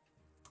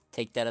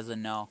 Take that as a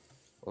no.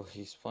 Well,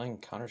 he's playing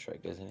Counter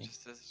Strike, isn't he?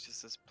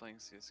 Just as playing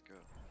CS:GO.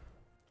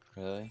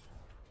 Really?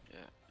 Yeah.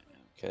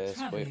 Okay,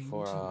 let's wait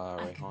for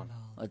Rayhan.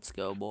 Let's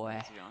go,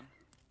 boy. Is he on?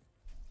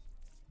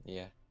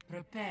 Yeah.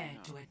 Prepare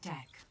to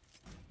attack.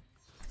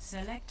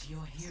 Select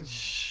your hero.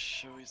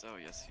 Show he's. Oh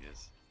yes, he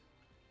is.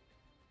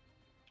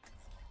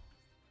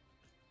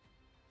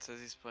 It says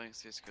he's playing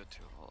CS:GO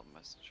too. I'll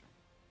message him.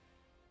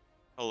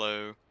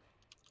 Hello.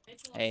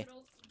 Hey.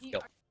 Yo.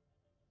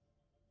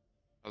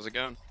 How's it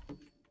going?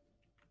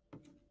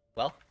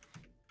 Well.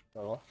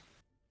 Well.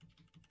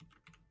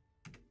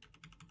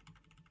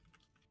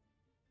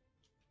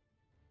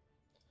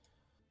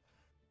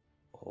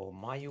 Oh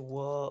my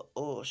oh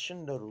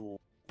Shindaru.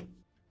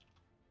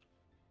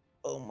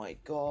 Oh my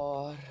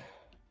god.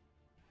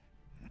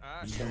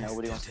 So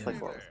nobody wants to play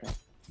ball with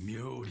me.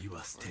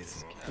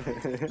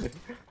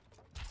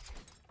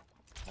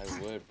 I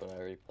would, but I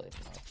already played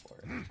enough for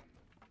it.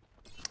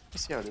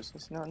 Let's see how it is.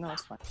 No,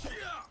 it's fine.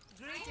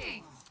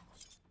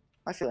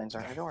 My feelings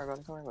are. Don't worry about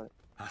it. Don't worry about it.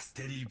 A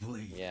steady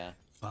blade. Yeah.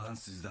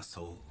 Balances the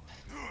soul.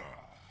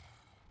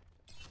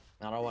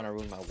 I don't want to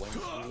ruin my win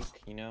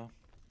streak, you know?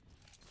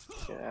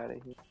 Get out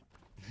of here.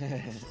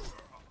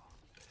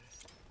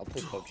 I'll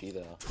play PUBG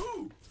though.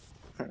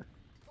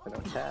 I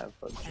don't have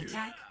PUBG.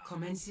 Attack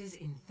commences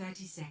in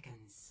 30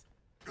 seconds.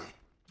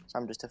 So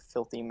I'm just a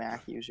filthy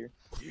Mac user.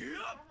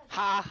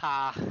 Ha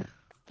ha.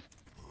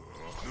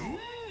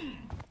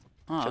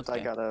 Oh, Except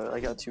okay. I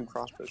got 2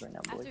 crossbows right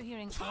now, boy. After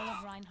hearing all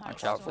of Reinhardt's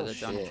Watch out for the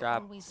stories, jump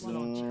trap. always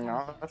want to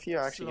Not if you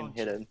actually can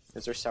hit it.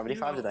 Is there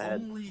 75 to the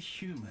head? Only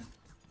human.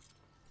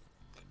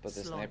 But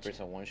the sniper's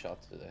a one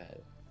shot to the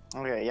head.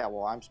 Okay, yeah,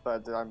 well, I'm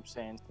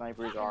saying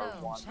snipers are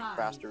one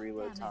faster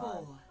reload time.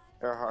 4,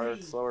 They're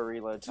hard, slower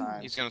reload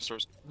times. He's gonna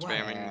start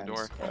spamming the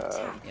door.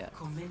 Yeah.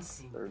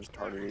 They're just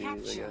harder to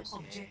use, I guess.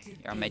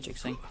 You're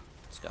matrixing.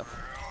 Let's go.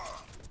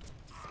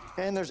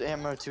 And there's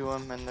ammo to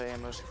them, and the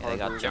ammo's Yeah, they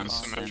got harder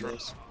jumps. than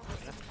others.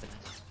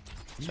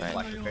 Sorry.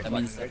 That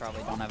means they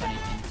probably don't have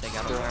anything to take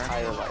out the They're turret.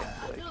 higher life.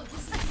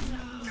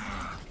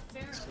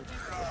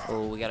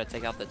 Oh, we gotta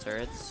take out the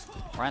turrets.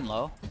 We're in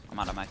low. I'm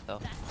out of mech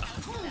though.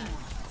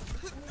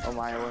 Oh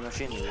my own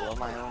machinery, oh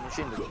my own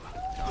machinery.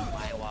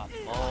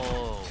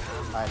 Oh.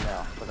 I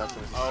know, but that's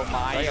what it's Oh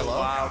my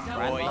wow,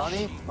 boy.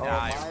 Money? Oh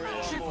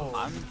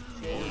my I'm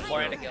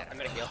More in a kill. I'm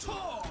gonna kill.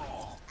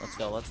 Let's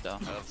go, let's go. I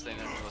love saying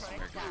that to most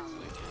Americans.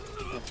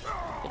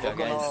 Good job,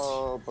 guys.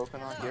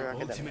 Bokuno Hero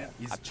Academia.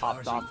 I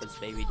popped off this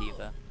baby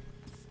diva.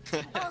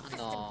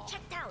 No.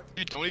 Checked out.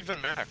 You don't even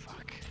matter.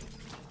 Fuck.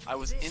 I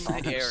was in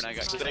the air and I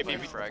got So killed they by a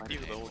maybe frag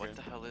leave grenade. the What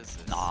the hell is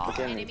this? Nah. Look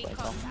at me,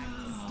 Michael.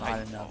 Not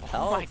enough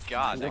Oh my health.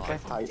 god. Did that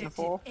guy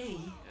Titanfall? Yeah,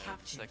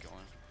 second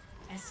one.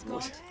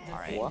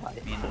 Alright, Why?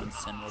 me and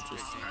Winston will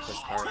just push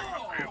hard.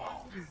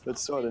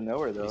 That's so out of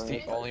nowhere, though.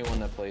 He's the only one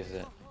that plays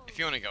it. If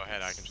you want to go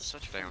ahead, I can just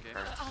stay on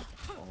card.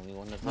 Only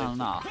one that plays No, it.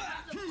 no.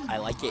 I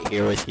like it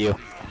here with you.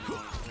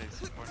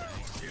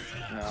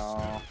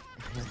 No.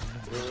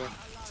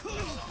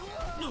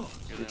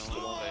 You're the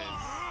only one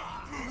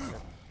that plays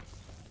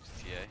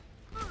TA.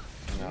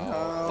 No.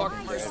 Fuck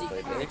mercy.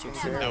 That was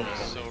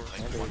so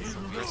No.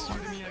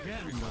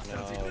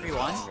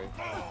 3-1.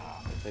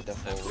 They played that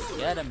full.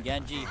 Get him,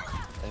 Genji.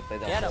 They played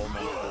Get that him. full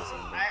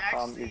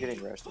month. You're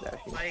getting roasted out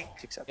here.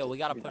 It's accepted. Yo, we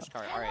gotta push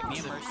card. Alright, me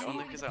and Mercy.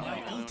 Only because I only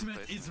know one Ultimate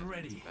place. is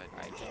ready.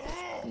 Alright,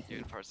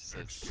 Dude, parts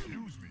says.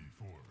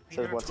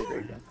 Says what's it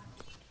again?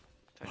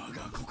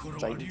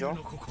 Titan Joe?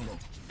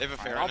 They have a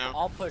fair right now.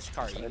 I'll push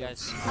card. You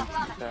guys.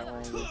 That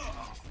language.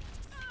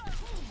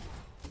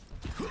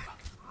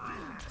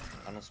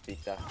 I don't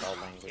speak that foul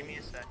language. Give me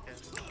a second.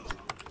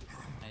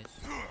 Nice.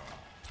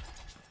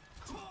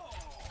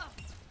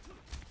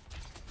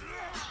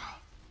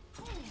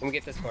 Let me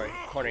get this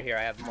corner here.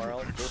 I have more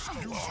on.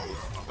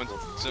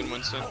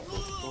 Winston.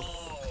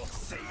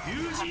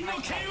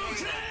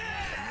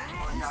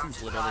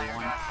 Winston's literally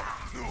one.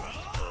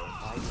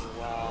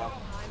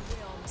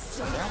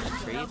 They're on the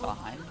tree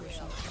behind or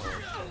something.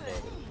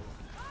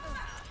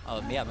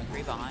 Oh, yeah,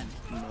 McCree behind.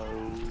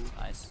 No.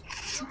 Nice.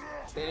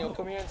 Daniel,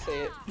 come here and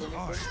say it.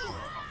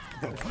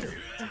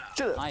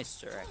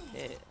 Nice direct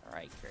hit,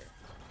 Riker.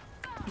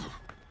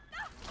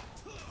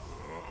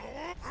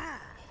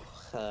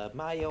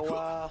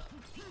 Mayowa.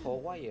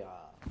 Hawaii.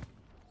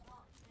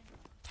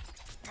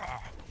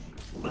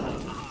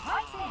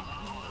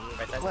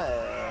 Let's get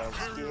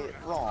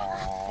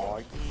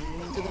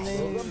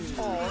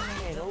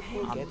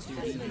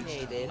right into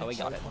the name. Oh, we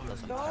got it.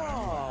 Doesn't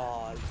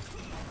matter.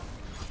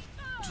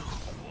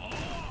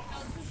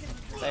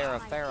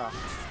 Farah.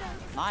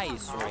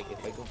 Nice, Riker.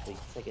 If I complete,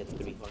 I get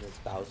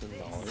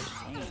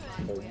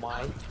 $300,000. Oh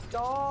my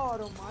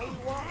god! Oh my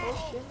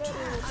god!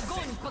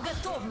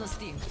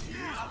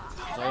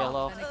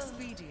 Zoriello.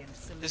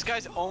 This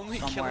guy's only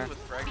Somewhere. killing with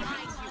frag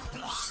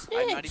grenades.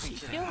 I'm not even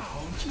kidding.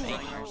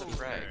 Playing with a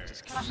frag,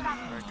 just killing with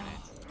frag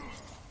grenades.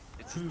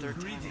 It's the third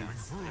time now.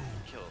 I've been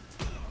killed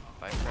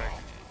by a frag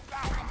grenade.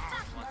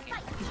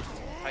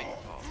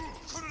 Titanfall.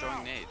 Just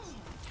throwing nades.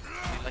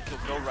 Like he'll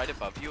go right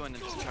above you and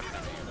then just chuck it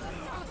at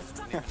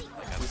you.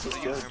 Like This is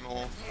good.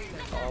 thermal.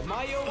 Oh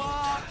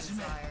Mayowa!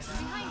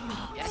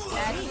 Yes,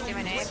 Daddy, give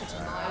an egg.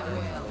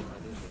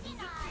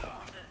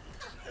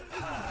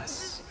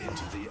 Pass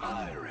into the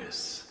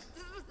iris.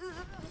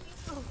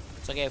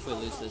 It's okay if we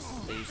lose this.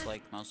 They use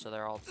like most of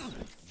their ults.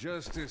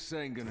 Justice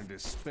ain't gonna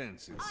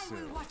dispense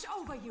itself. Watch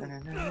over you.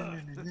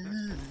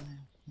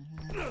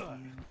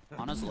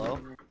 Ana's low.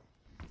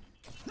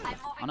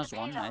 Ana's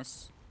one,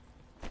 nice.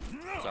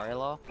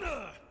 Zoriello.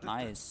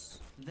 Nice.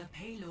 The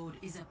payload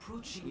is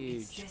approaching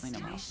Huge. its Clean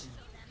him out. destination.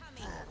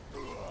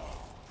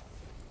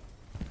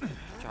 Good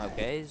job,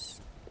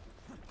 guys.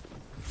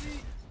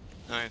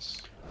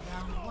 Nice.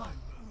 Round 1.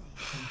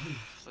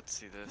 Let's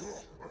see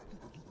this.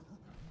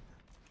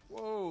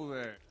 Whoa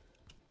there.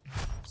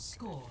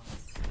 Score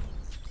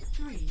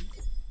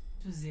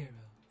 3-0.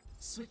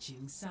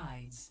 Switching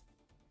sides.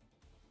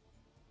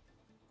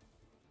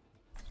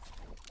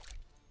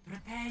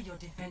 Prepare your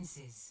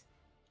defenses.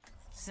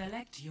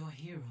 Select your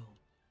hero.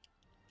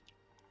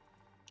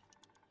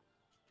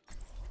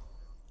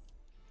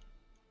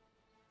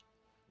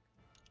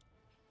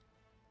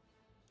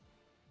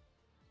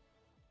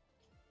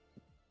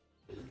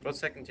 What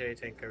secondary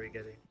tank are we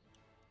getting?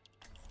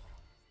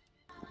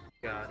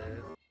 Got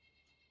it.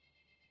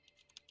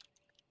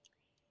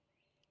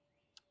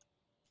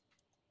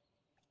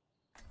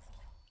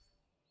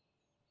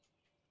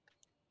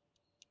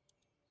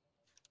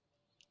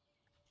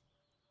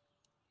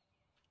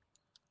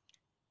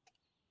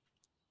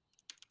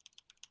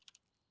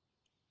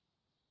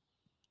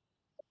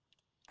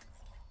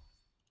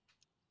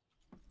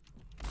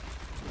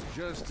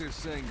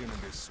 Justice ain't gonna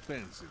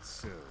dispense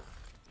itself.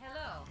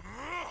 Hello.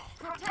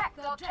 Protect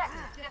the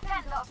objective.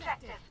 Defend the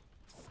objective.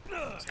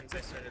 since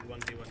I started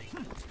 1v1ing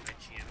my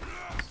GM.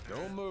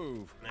 Don't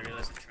move. And I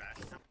realized it's trash.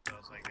 So I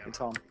was like, Hey,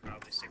 Tom.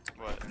 probably stick to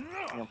What? You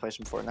wanna play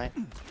some Fortnite?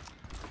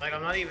 Like,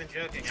 I'm not even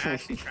joking. I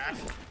actually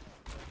trashed it.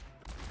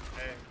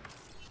 Okay.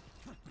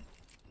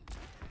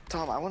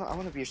 Tom, I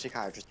wanna be your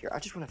psychiatrist here. I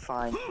just wanna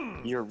find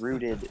your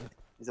rooted,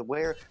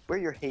 where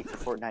your hate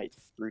for Fortnite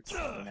roots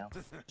from, you know?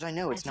 Because I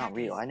know it's not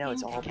real. I know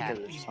it's all because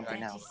of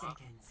something else.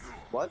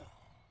 What?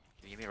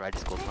 Can you give me a ride to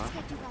school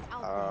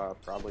tomorrow?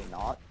 Probably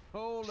not.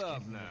 Hold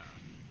up now.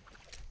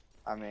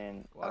 I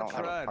mean, Well, I don't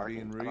have a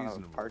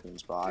reasonable. parking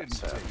spot,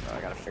 so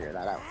I gotta figure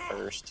that out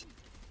first.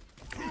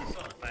 It's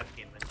on a 5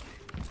 game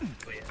mention.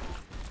 But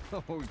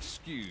yeah. Oh,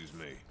 excuse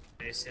me.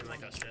 It just seemed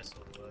like how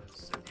stressful it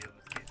was to deal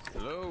with kids.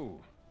 Hello.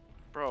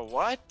 Bro,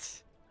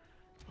 what?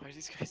 Why are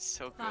these guys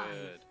so 5,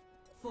 good?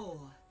 4,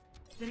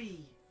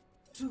 3,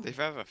 2, They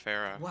have a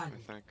Pharah, 1.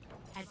 I think.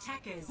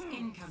 Attackers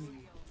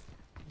incoming.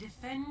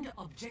 Defend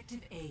objective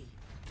A.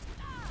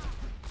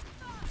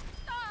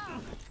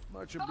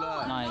 Much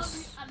obliged.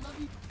 Nice. I love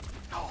you.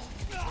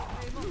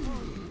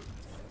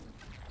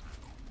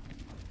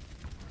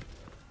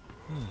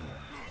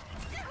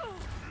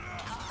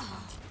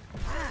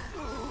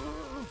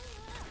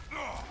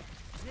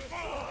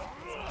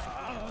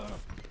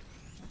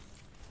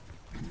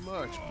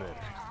 Much better.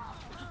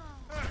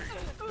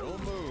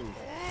 Don't move.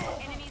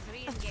 Enemies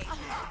re-engaged.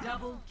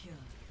 Double kill.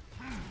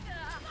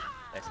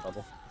 Nice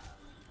bubble.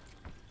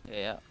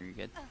 Yeah, you're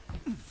good.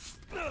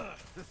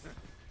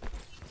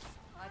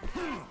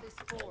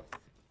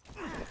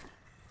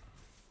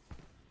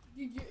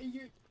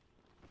 You're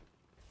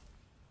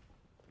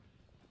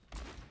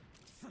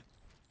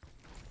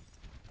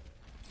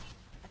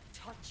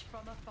Touch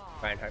from afar.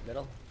 Reinhardt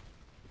middle.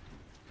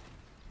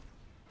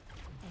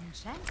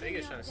 I think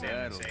it's trying to say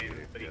I'm insane,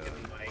 but he can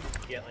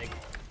like get like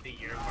the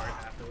year card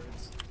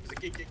afterwards. It's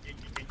like get.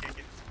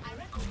 I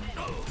recommend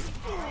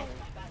behind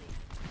my body.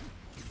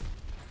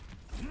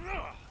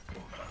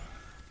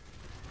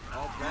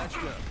 All patched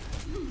up.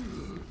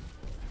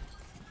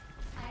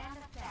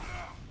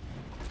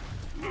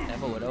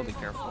 Have a widow, be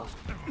careful.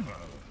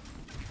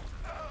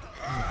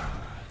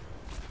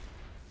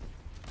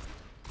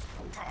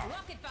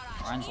 Rocket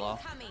barrage Ryan's low.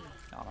 incoming.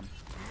 Got him.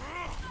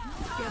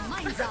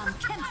 Gemeinsam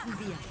kämpfen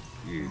wir.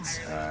 It's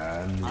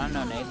I don't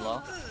know, nade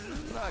low.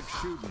 like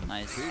shooting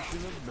Nice. fish in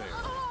a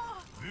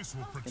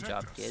barrel. Good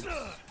job, kids.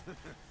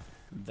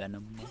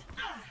 Venom.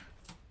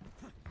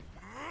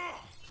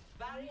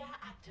 Barrier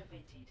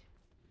activated.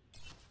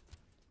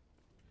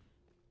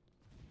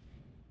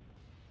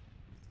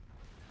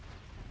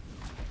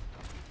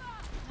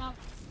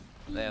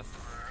 They have.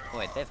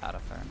 Wait, they've had a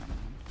fair number.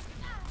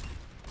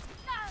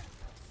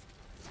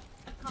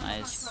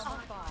 Nice.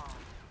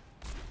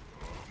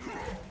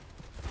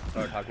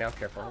 Oh, talk now.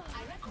 Careful.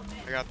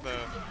 I got the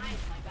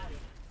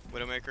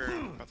Widowmaker.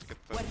 About to get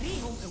the.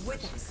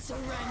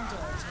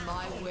 Surrender to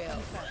my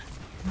will.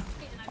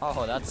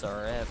 Oh, that's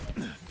a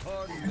rip.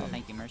 Oh,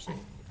 thank you, Mercy.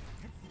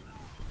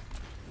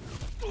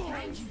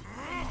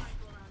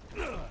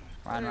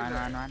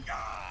 Run.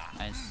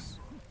 Nice.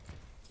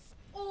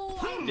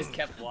 He just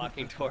kept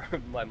walking toward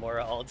my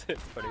Mora ult.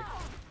 It's funny.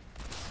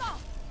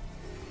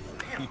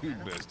 You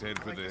best head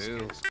for the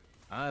hills.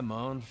 I'm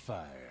on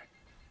fire.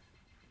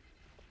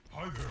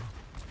 Hi there.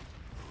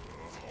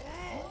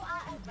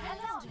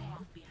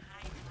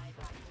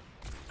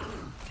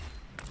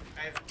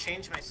 I've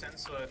changed my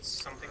sense so it's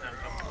something I'm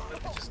comfortable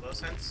with, which is low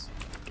sense.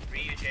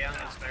 Ryu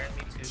Jaeyoung inspired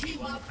me to be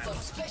Team one up for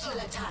special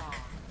attack.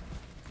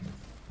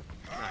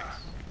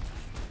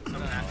 Some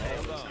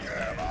natural.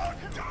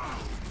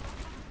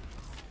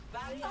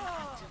 Barrier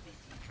activated.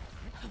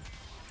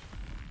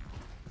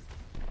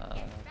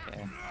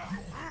 Okay.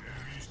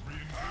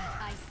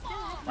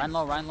 Ryan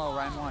low, Ryan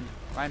one.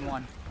 Ryan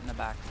one in the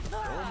back.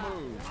 Don't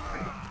move.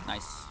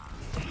 Nice.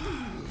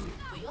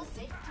 For your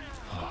safety,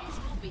 please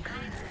move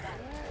behind the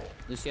barrier.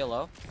 Lucio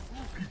low.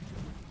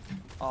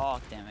 Oh,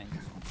 damn it.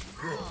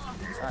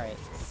 It's alright.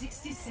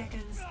 60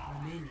 seconds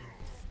remaining.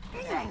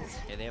 Okay,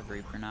 they have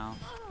Reaper now.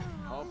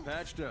 All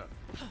patched up.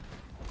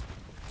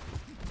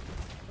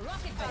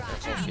 Rocket Full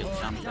barrage. shield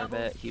jump for a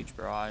bit. Huge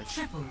barrage.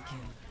 Triple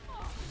kill.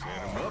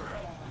 Set him up.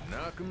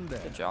 Knock him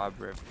down. Good job,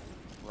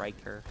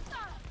 Riker.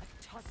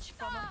 Touch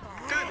from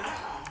afar. Good!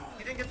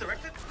 You didn't get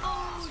directed?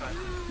 It's fine.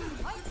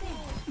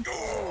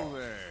 Go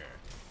there.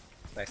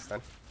 Nice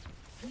stun.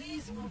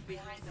 Please move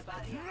behind the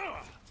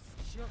barrier.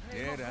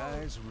 Dead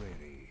eyes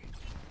ready.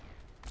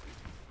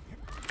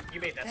 You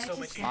made that so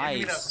much easier. Nice.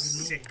 You made a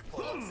sick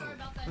pull. sorry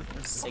about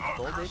that. Sick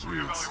bull, baby.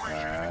 I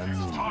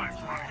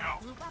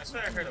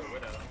swear I heard a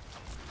widow.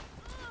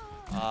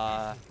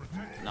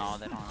 No,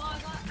 they don't.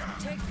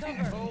 Take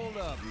cover. Hold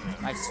up.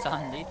 Nice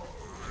stun, dude.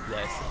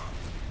 Nice.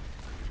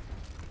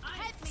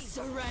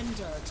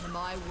 Surrender to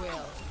my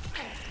will.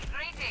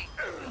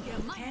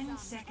 10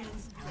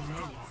 seconds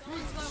remaining.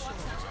 Who's gonna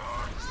watch that?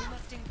 We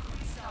must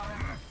increase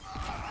our.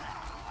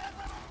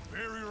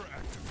 Barrier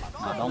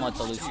activated. No, don't let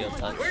the Lucio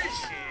touch. Where is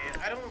she?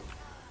 I don't.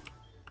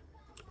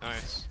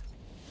 Nice.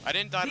 I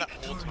didn't die that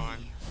whole time.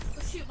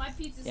 Oh shoot, my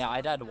pizza's Yeah,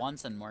 I died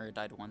once and Moira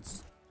died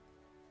once.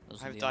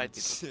 Those are I've the only died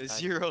people who died.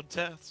 0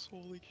 deaths.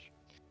 Holy sh.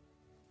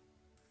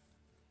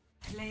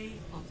 Play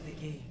of the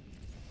game.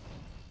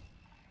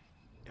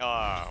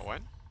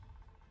 When?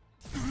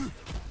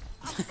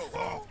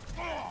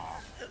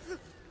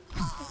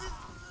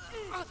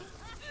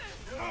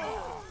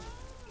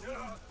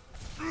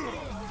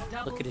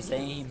 Look at his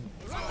aim.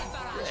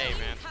 Hey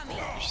man,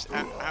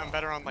 I'm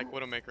better on like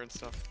Widowmaker and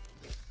stuff.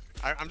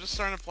 I'm just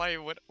starting to play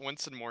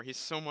Winston more. He's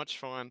so much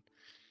fun.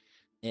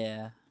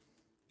 Yeah.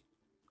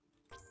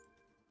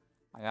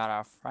 I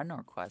got a friend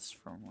request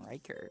from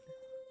Riker.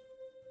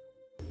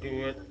 Do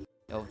it.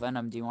 Yo,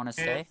 Venom, do you want to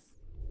stay?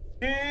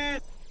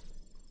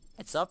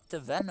 It's up to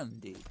Venom,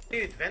 dude.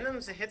 Dude,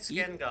 Venom's a hit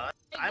scan god.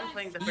 I'm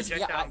playing the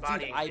projectile Yeah,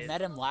 embodying I kid.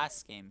 met him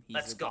last game. He's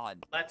Let's a go.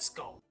 god. Let's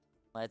go.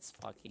 Let's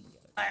fucking go.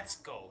 Let's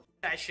go.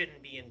 I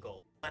shouldn't be in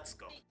gold. Let's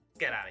go. Let's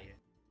get out of here.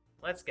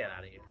 Let's get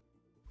out of here.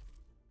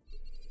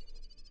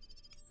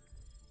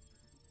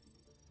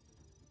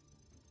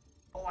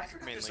 Oh, I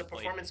forgot there's a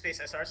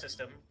performance-based SR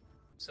system.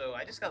 So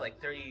I just got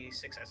like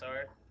 36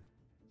 SR.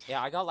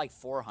 Yeah, I got like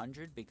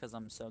 400 because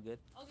I'm so good.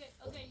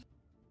 Okay.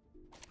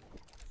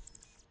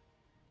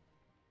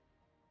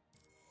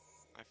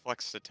 I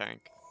flexed the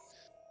tank.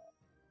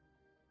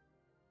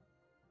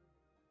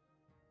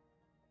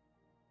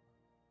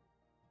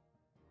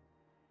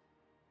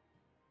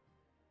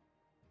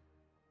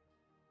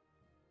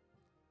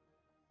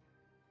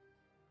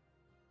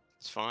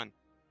 It's fun.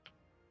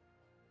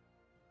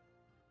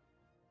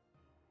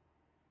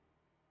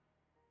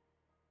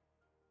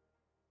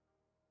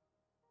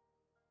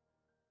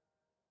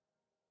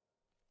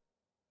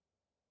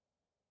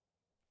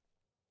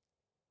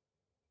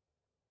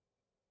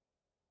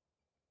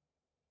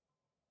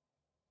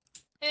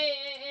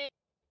 Hey.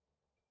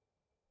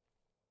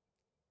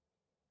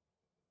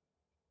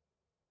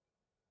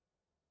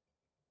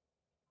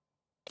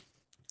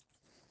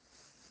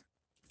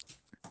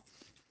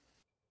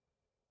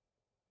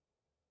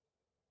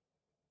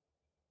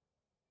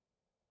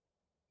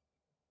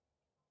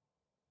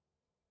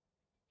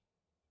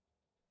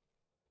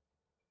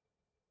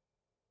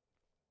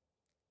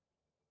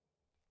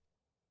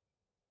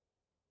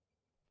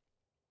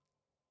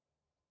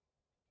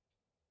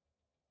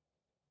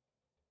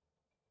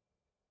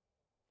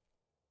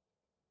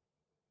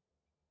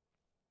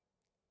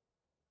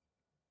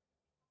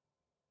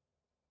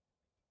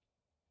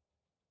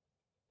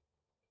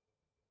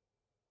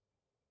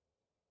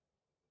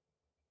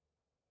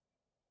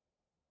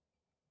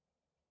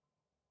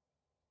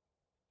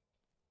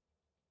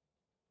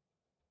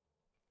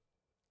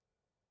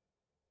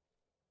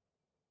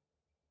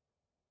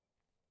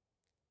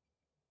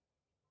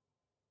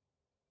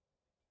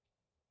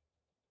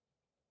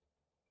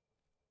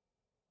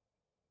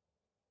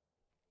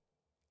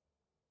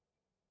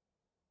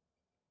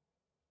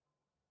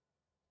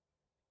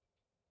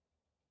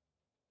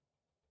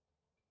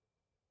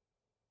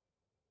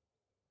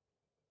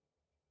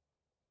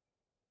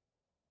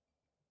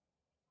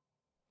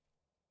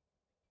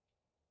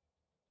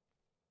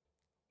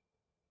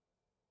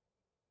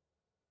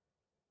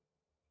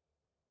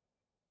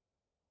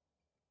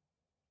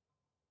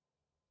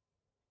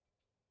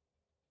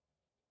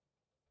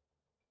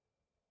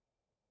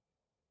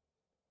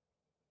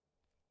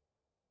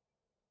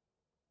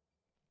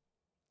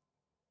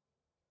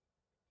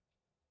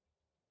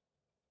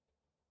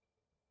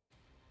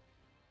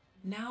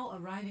 Now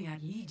arriving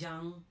at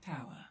Lijiang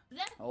Tower.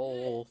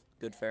 Oh,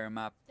 good fair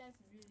map.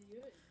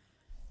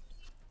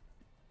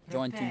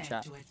 Join team Prepare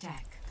chat. to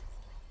attack.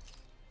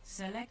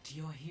 Select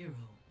your hero.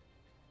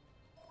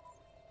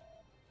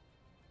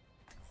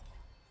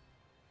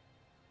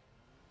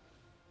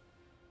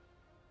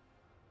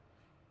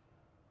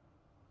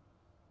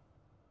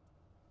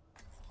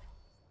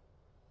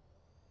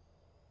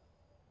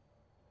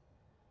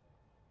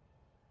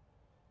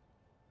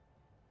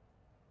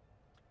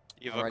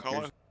 You have a Alright, call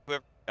Chris. out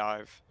whoever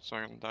dive, so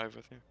I'm gonna dive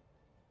with you.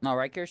 No,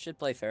 Riker should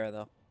play fair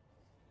though.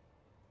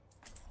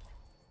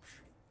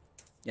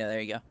 Yeah,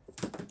 there you go.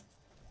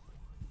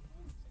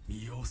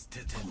 身を捨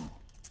てても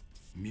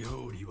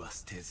妙理は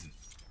捨てず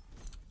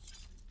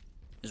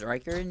Is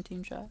Riker in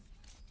team chat?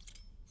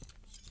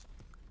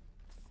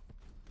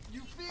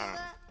 You feel I don't know.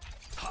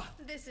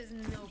 that? This is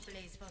no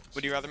place for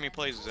Would you rather me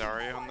play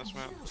Zarya on this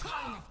map?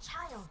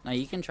 No,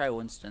 you can try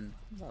Winston,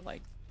 but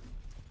like,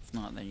 if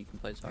not, then you can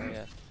play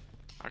Zarya.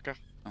 Okay.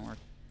 Don't work.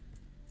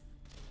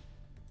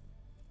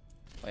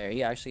 Wait, are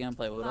you actually gonna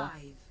play Widow?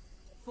 5,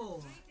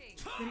 4,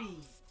 3,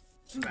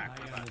 2,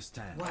 I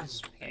understand 1.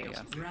 There you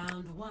go.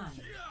 Round 1.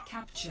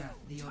 Capture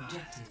the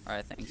objective.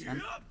 Alright, thanks,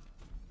 man.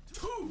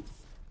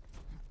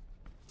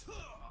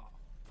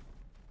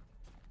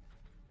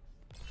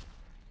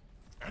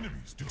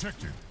 Enemies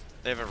detected.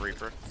 They have a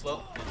Reaper.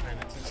 Well,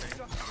 that's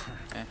insane.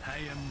 Okay. I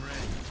am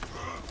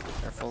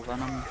ready Careful,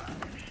 Venom.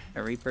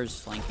 The Reaper's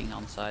flanking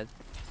on side.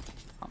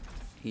 Oh,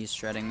 he's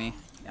shredding me.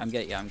 I'm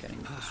getting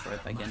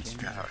destroyed by Genji.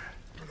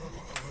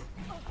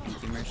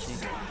 Thank you, Mercy.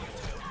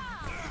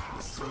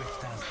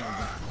 swift as the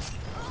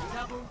wind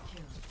Double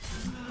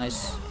kill.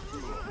 Nice.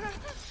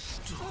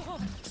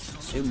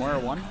 Two more,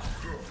 one. I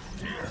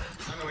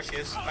don't know where she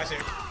is. I see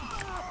her.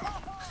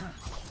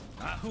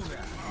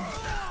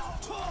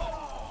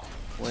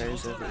 Where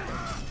is everything?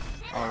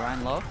 Oh,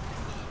 Ryan low?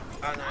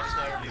 Oh, no, it's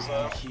not everybody's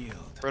low.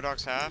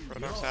 Rodog's half.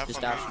 Rodog's half.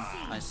 Just on dashing.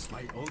 me. Nice.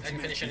 I didn't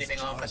finish anything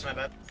off, that's my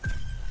bad.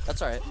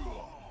 That's alright.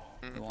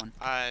 You won.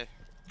 I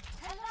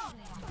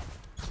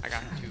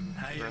got two.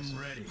 I am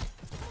ready.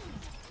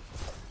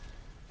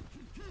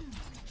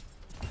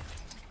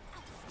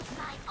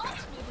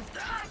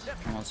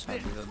 Almost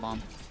had D.Va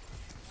bomb.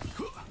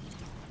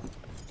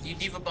 You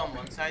D.Va bomb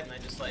one side and I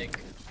just like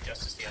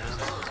Justice the other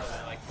side. So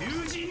I like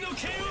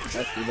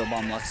That D.Va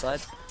bomb left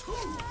side.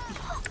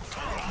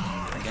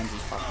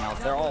 Genji's fucking out.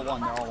 They're all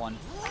one. They're all one.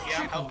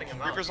 yeah, I'm helping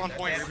him out. Reaper's on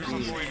point. Reaper's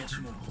on point.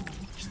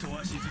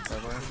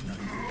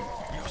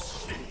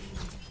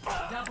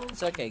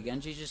 It's okay.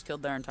 Genji just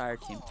killed their entire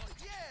team.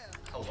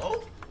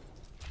 Hello?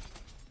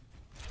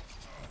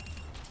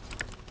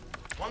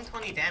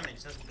 120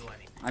 damage doesn't do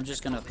anything. I'm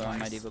just gonna throw in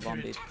my D.Va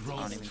bomb deep. I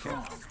don't even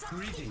care.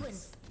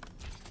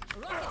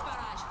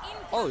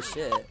 Oh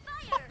shit.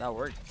 That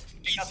worked.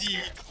 Easy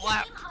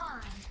clap.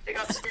 They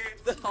got scared.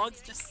 The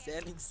hog's just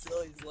standing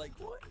still. He's like,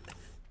 what?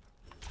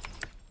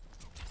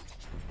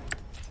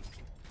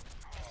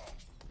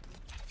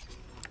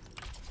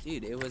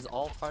 Dude, it was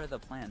all part of the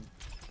plan.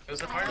 It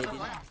was a part of the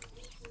plan.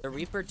 The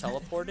Reaper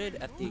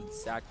teleported at the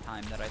exact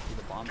time that I threw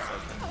the bomb, so I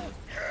couldn't move.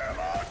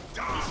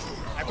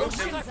 I broke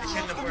him. It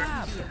shouldn't have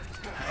worked.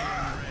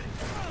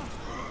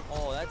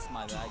 Oh, that's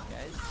my bad,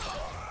 guys.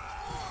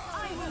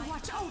 I will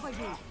watch over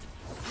you.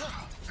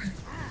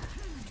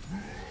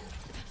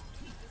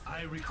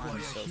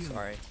 I'm so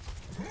sorry.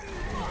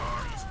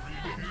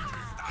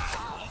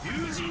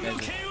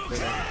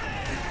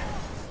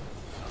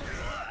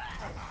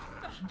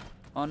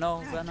 Oh no,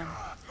 Venom.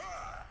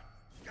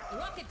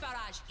 Rocket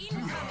barrage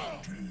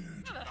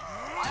incoming.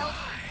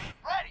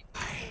 Ready.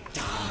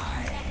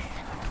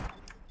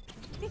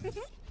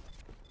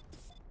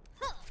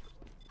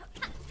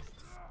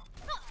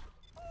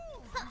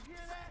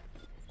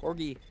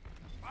 Corgi.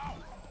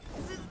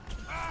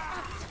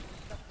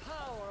 The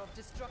power of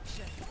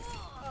destruction.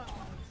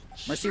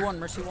 Mercy one,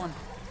 Mercy one.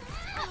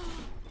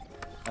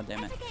 God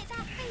damn it.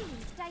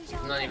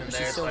 I'm not even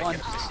there, so I can't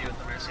just see with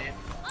the Mercy.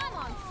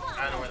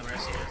 I don't know where the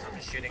Mercy is. I'm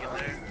just shooting in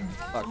there.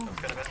 Fuck. I'm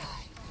good of it.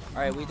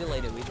 Alright, we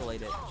delayed it, we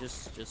delayed it.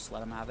 Just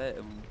let him have it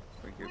and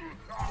we're here.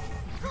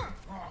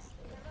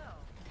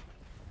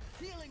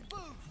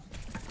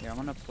 Yeah, I'm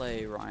gonna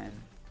play Ryan.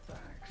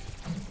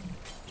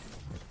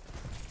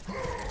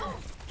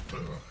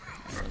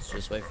 Let's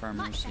just wait for a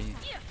Mercy.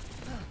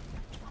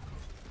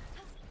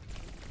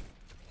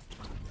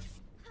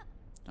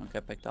 Don't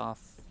get picked off.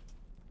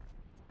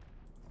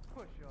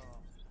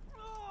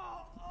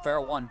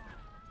 Fair one.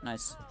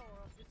 Nice.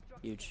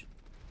 Huge.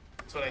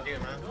 That's what I do,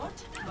 man.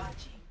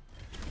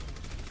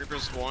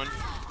 Reaper's one.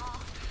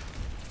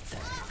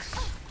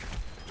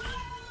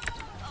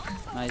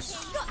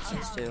 Nice.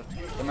 That's two.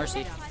 The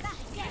Mercy.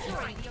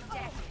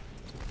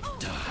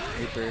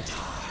 Reaper.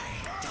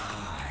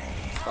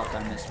 Fuck,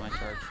 I missed my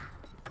charge.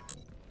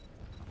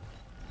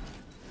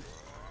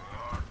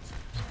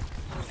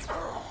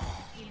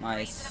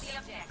 Nice.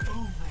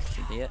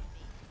 Should be it.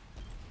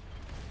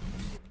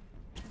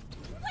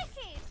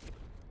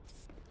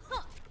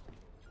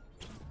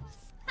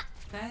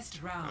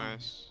 First round.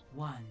 Nice.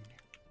 One.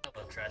 I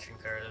love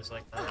trashing Pharah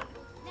like that.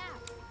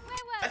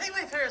 I think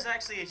my Pharah is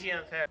actually a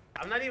GM Pharah.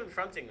 I'm not even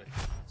fronting with you.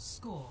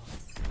 Score.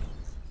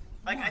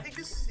 Like, I think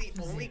this is the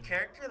only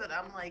character that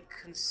I'm like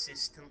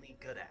consistently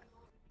good at.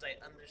 I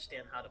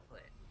understand how to play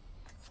it.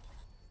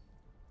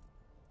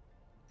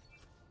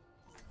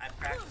 I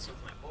practice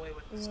with my boy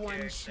with this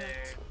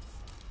character.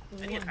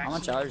 I need to How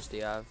much actually- hours do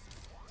you have?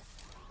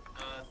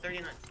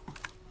 39.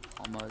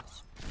 All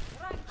modes.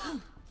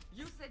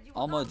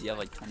 All modes, you have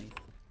like 20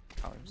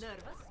 hours.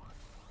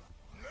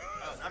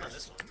 Oh, not on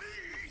this one.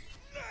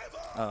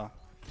 Oh.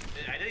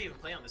 I didn't even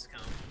play on this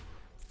account.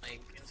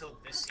 Like, until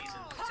this season,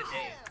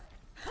 today.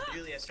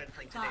 Literally, I started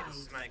playing today. This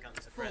is when I got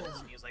into Fred's,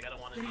 and he was like, I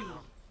don't want to do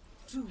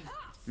Two.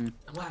 I'm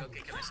like,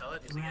 okay, can I sell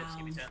it? He's like, yeah, just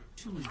give me 10.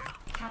 Two.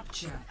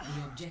 Capture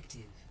the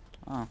objective.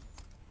 Oh.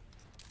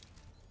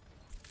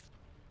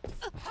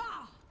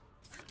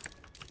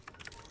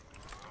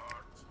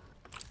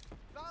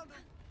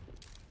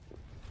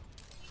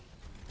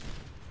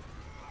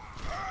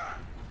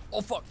 Oh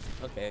fuck!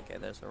 Okay,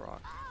 there's a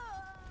rock.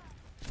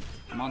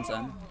 I'm on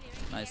Zen.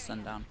 Nice,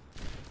 Zen down.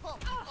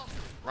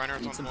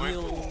 Reiner's Need on some point.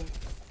 heal.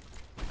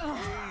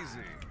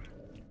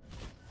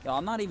 Yo,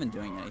 I'm not even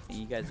doing anything.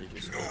 You guys are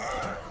just.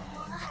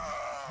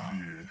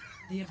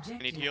 The I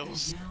need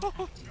heals.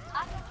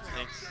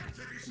 Thanks.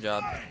 Good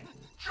job.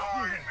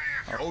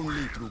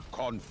 Only through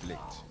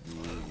conflict you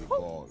will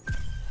evolve.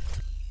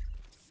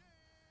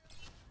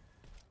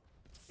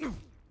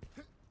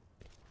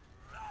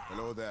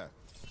 Hello there.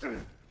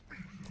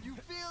 You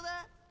feel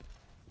that?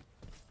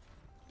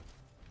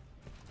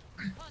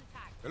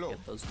 Hello.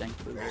 Get those dank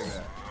boots. Hello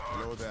there.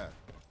 Hello there.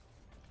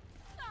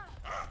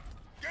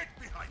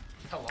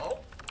 Hello?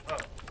 Oh.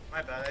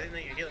 My bad, I didn't know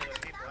you were healing other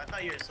people. I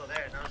thought you were still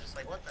there, and I was just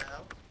like, what the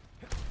hell?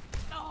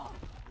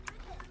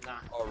 Nah.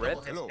 Oh,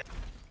 rip? Double hit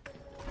scan.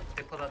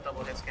 They put out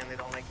double hit scan, they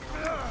don't like me.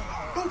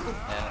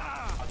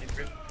 Yeah. I'll need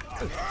grip.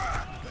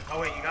 Oh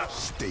wait, you got one.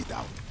 Stay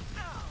down.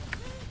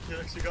 You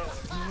actually got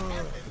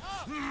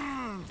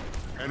one.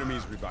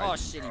 Enemies revived. Oh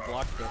shit, he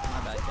blocked it.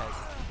 My bad, guys.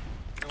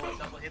 You know what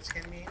double hit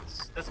scan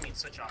means? Doesn't mean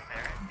switch off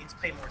air. It means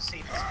play more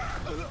safe.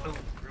 Boom,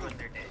 ruin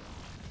their day.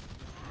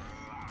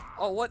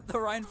 Oh, what? The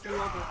Ryan flew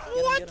over.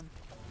 Get him,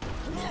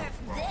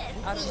 get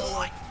him. I don't know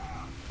what.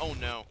 Oh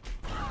no.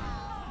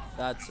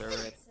 That's a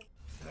rip.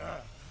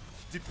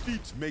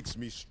 Defeat makes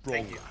me strong.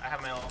 Thank you. I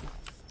have my own.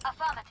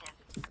 Affirmative.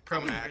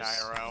 Pro Mad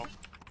IRL.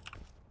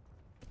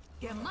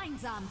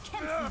 Gemeinsam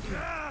kämpfen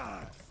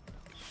wir.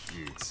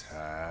 It's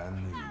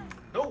time.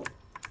 No!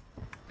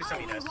 Please tell I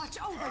me will this. watch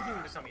over you.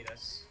 Please tell me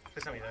this.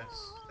 Please tell me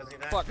this. Doesn't he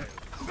that? Fuck.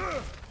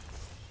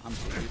 I'm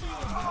sorry.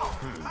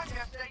 I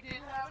guess they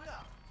didn't have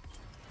enough.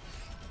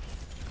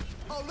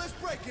 Oh, let's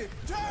break it.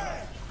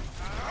 Damn!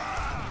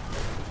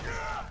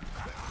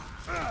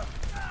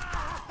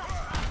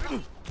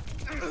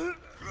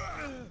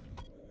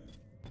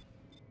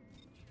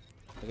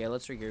 Okay,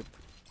 let's regroup.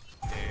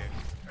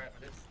 Alright,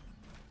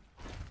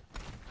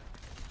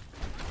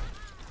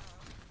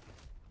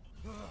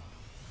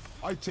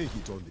 I take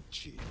it on the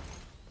chin.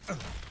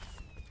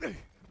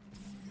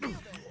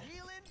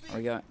 Are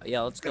we going?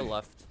 Yeah, let's go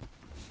left.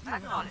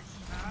 Back on it.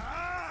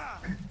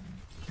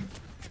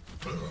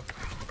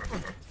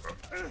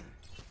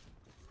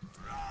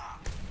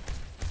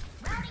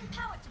 Routing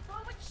power to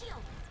forward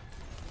shield.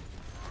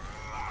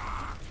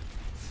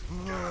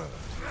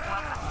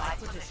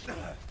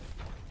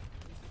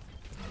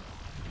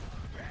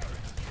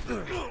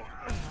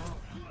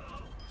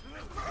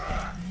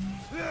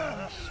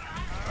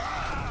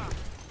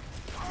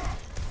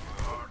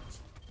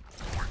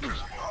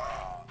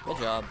 Good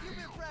job.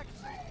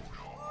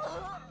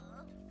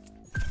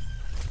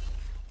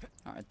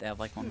 Alright, they have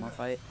like one more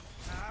fight.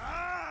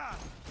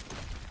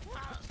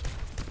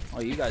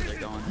 Oh, you guys are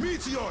going.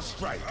 Meteor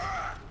strike.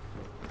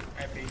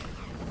 Happy.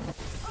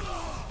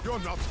 You're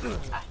not.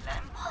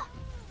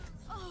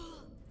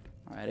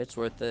 Alright, it's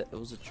worth it. It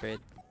was a trade.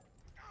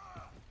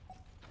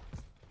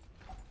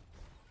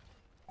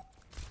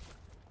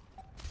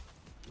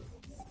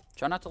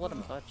 Try not to let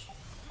him touch.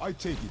 I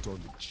take it on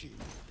the chin.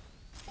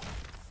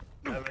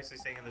 I'm actually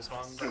singing this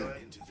song, by the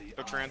way.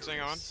 The trancing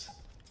on.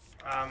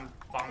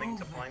 Bombing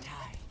to point.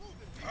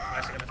 I'm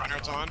actually gonna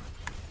Fire's on.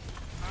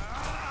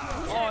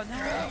 Oh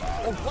no!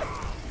 Oh what?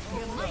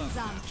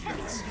 Gemeinsam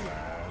kämpfen wir.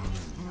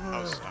 I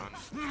was stunned.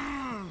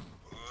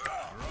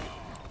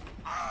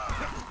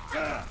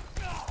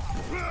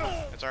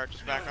 It's alright,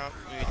 just back up.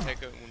 We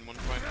take it in one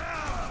point.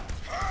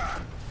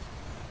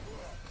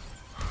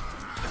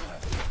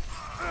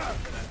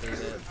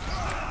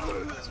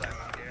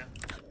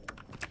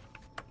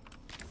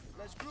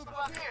 Let's group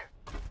up here.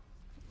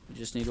 We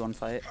just need one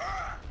fight.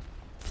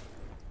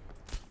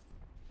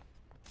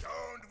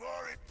 Don't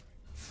worry.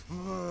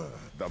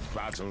 The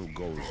battle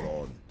goes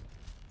on.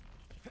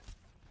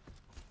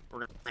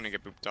 We're gonna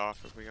get booped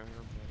off if we go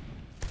here.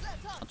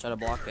 I'll try to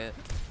block it.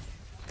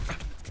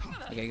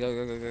 Okay, go,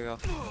 go, go, go, go.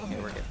 Okay,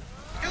 we're good.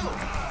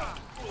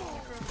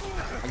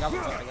 I got him,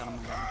 I got him.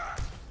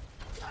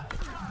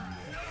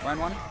 Ryan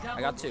one?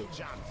 I got two.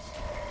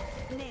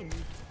 Can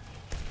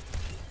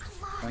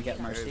we get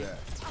Mercy?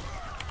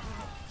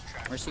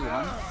 Mercy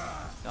one?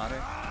 Got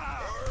her.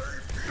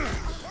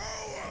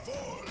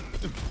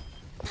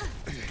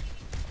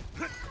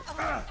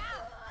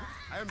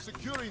 I am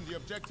securing the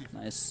objective.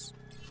 Nice.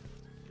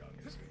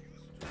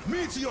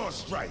 Meteor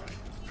strike.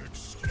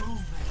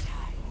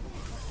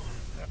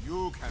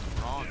 You can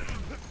run.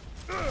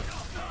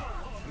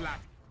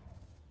 Black.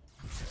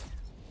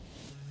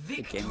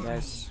 Good game,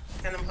 guys.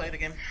 And then play the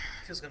game.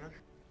 Feels good, man.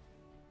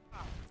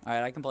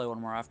 Alright, I can play one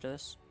more after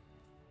this.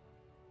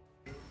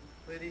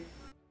 Lady.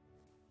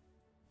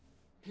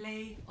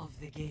 Play of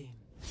the game.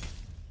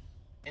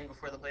 In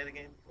before they play the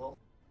game. Well.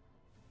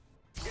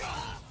 Did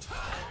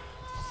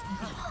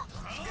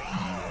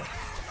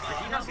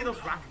you not see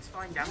those rockets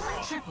flying down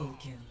there? Triple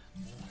kill.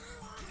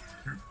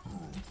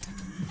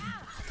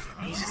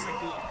 He's just like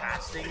doing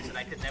fast things that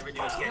I could never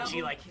do as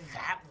Genji like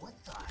that. What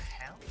the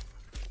hell?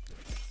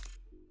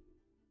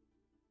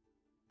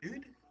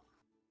 Dude,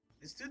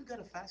 this dude got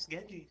a fast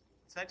Genji.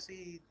 It's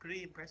actually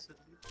pretty impressive.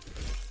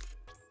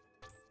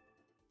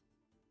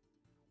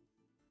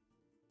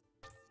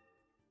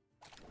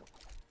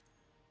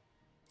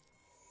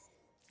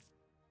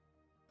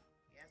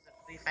 He has a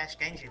pretty fast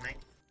Genji, man.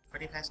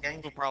 Pretty fast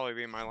Genji. Will probably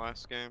be my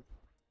last game.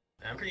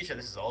 I'm pretty sure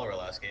this is all of our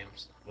last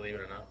games, believe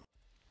it or not.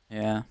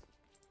 Yeah.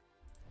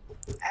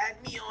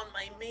 Add me on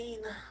my main,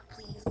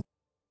 please.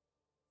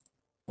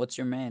 What's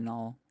your main?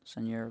 I'll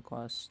send you a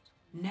request.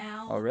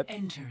 Now Oh, rip.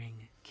 entering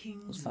That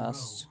King's was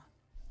fast.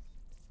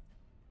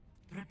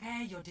 Row.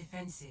 Prepare your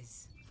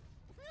defenses.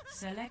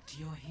 Select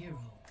your hero.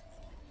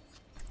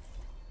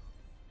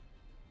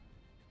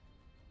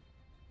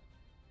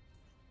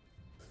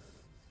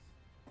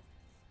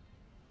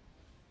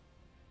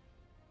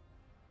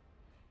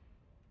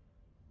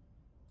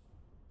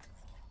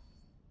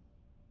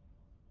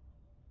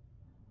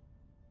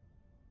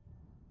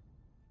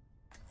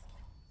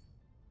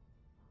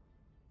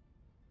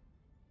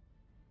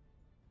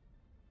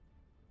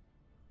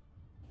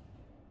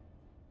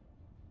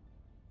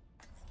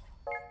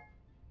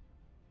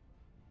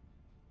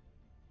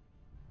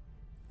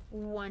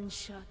 One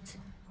shot,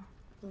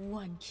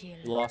 one kill.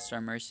 Lost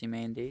our Mercy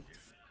mandate.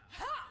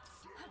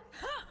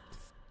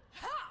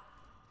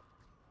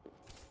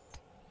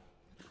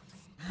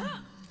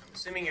 I'm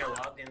assuming you're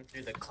logged in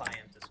through the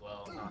client as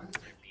well, not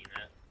through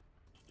VNet.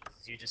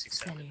 You just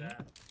accepted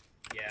that.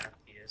 Yeah,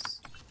 he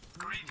is.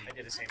 I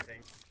did the same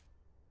thing.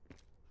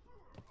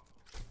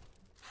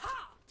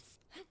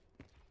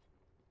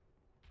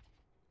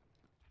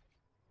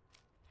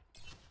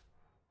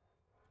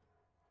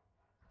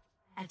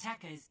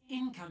 Attackers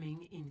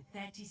incoming in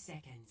 30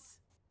 seconds.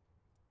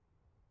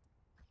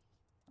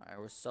 Alright,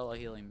 we're still a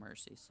healing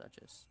Mercy, so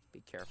just be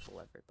careful,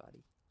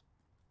 everybody.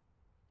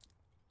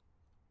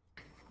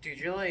 Dude,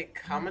 you're like,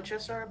 how much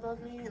SR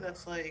above me?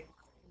 That's like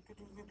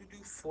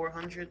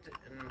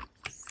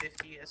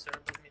 450 SR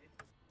above me.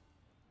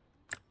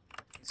 I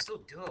can still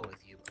duo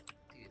with you,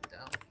 dude.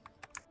 That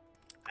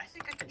I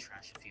think I can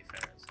trash a few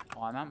Pharaohs.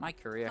 Oh, I'm at my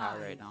career high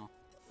right now.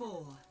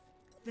 4,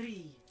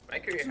 3. My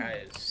career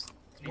high is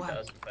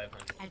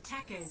 3,500.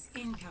 Attackers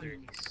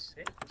incoming.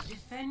 36.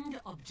 Defend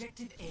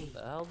objective A.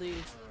 The hell, dude?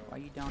 Why are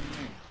you down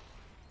here?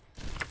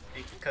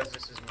 Because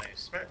this is my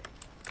smart.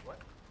 What?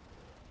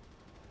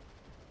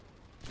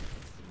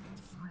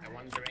 I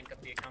wanted to rank up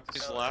the account.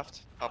 He's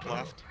left, up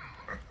left.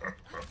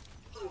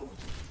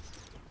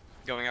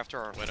 Going after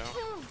our Widow.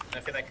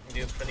 I feel like I can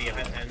do it for the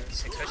event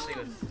ends, especially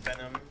with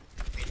Venom.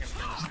 Beat him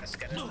and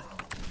Cascada.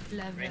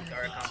 Rank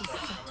our account up.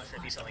 I'm not sure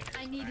if he's selling it.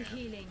 I need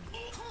healing.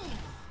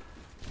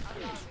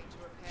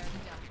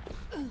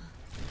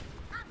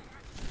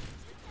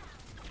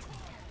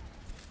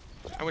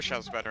 I wish I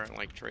was better at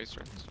like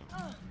Tracer. So.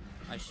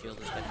 My shield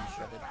is getting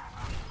shredded.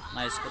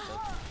 Nice, good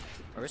though.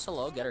 Orisa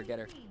low, get her, get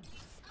her.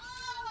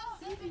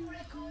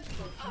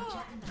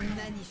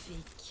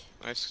 Magnifique.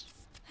 Nice.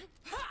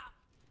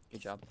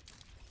 Good job.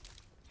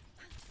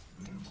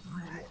 There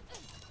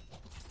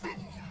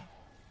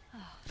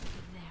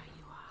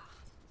you are.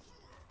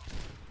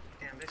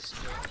 Damn, they're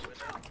still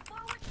with it.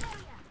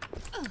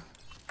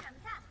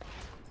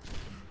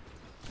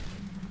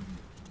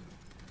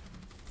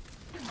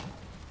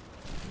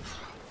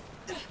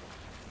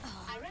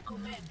 I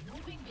recommend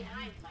moving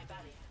behind my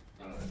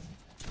barrier.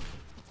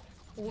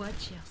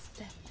 Watch your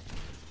step.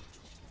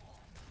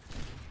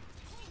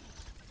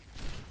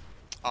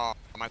 Oh,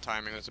 my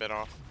timing is a bit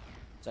off.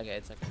 It's okay,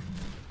 it's okay.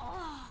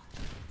 I'll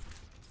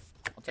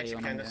tell you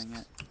when I'm doing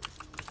it.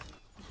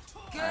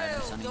 Alright,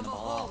 I'm sending the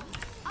ball out.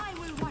 I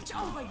will watch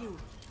over you.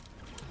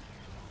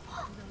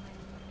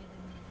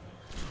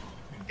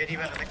 Get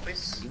Eva out of the neck,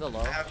 please. Eva low.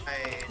 I have my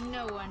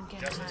No one can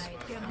Justice. hide.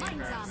 Your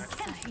mind's on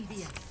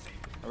selfie.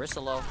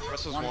 Orisa low.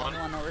 Orisa's one. one.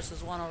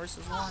 Orisa's one.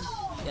 Orisa's one.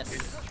 Yes.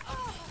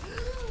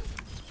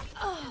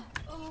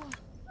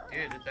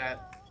 Dude,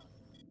 that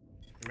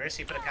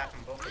Mercy put a cap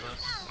on both of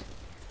us.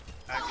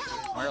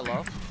 Actually. We're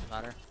low.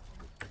 Got her.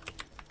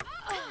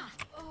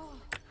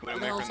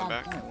 Widowmaker in the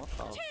back. What the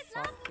fuck,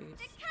 dude?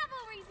 The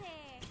cavalry's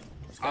here.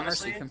 Let's go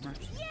Mercy. Come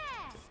Mercy.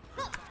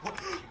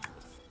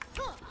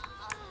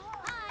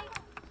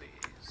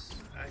 Please.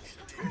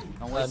 Actually.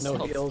 Don't waste No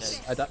health, heals.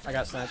 guys. I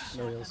got snatched.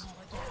 No heals.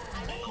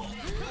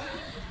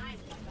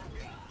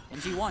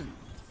 NG1.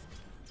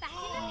 Back in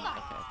the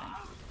Okay,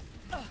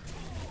 thank you.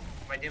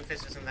 My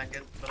Doomfist isn't that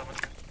good, but I'm gonna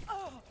try.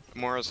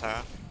 Mora's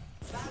half.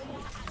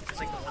 It's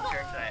like the one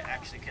character I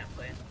actually can't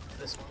play.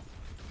 This one.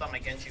 Thought my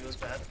Genji was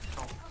bad.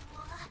 Oh.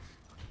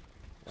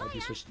 Why'd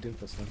you switch to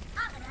Doomfist then?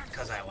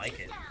 Because I like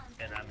it,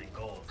 and I'm in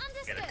gold.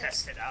 Gotta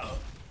test it out.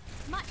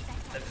 Much better.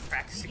 I've been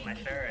practicing my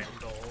Pharah in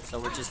gold. So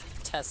we're just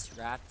test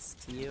rats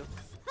to you?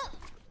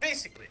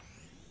 Basically.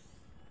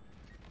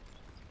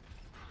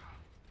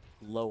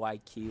 Low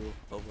IQ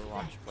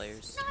Overwatch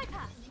players.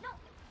 Sniper.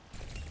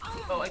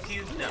 Oh,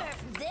 IQ? No.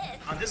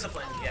 On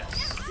discipline, yes.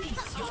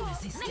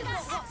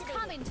 What's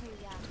coming to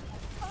ya?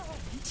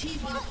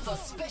 Team up for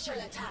special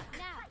attack.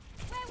 Now,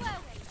 where were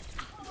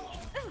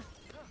we?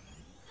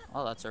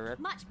 Oh, that's a rip.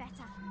 Much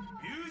better.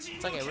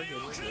 It's okay, we're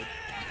good, we're good.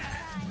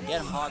 Get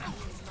him, Hog.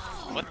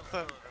 What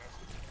the?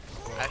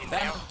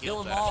 Bam,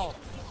 kill them all.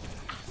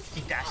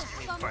 He dashed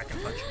me before I can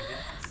punch him, dude.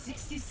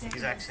 60 seconds.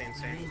 He's actually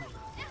insane.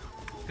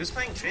 Who's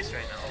playing Trace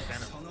right now? Oh,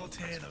 Venom.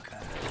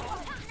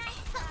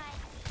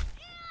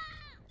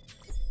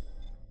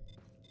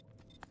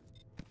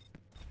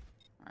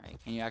 Alright,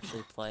 can you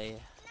actually play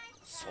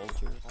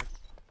Soldier?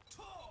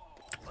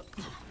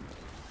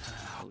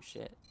 Oh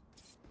shit.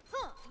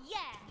 Yeah.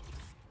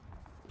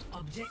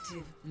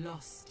 Objective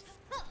lost.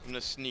 I'm gonna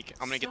sneak.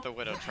 I'm gonna get the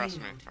Widow. Trust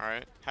me. All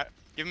right.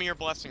 Give me your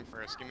blessing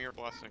first. Give me your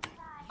blessing.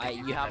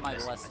 You have my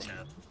blessing.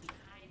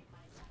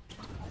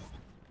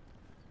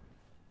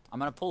 I'm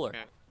gonna pull her.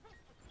 Yeah.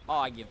 Oh,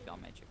 I give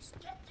God Matrix.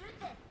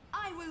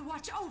 I will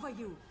watch over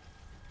you.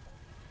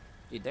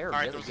 Dude, they're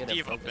Alright, really there's a good at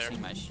div up there.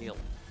 focusing my shield.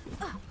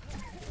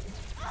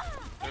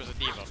 There's a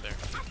div up there.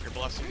 Your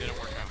blessing didn't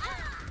work out.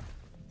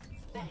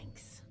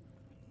 Thanks.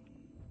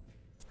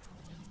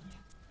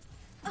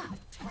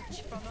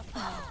 Touch from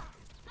afar.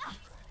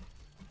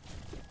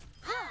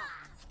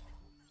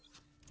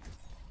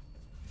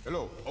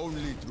 Hello,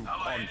 only through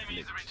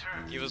conflict.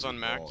 He was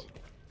unmaxed.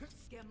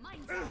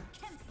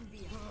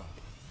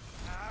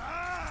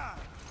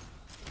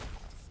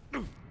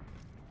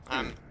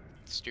 I'm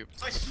stupid.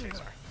 Nice.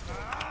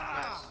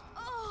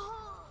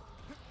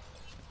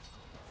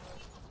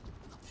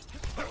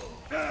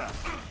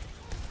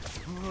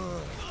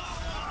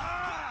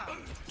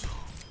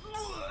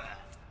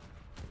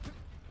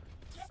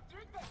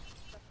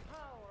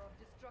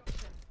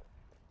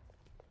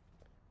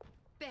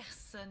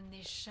 Personne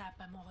n'échappe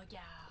à mon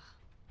regard.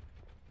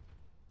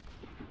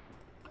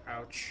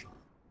 Ouch.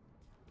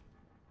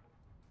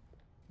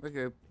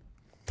 Regroup.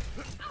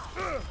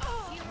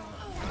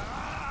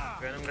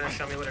 Venom gonna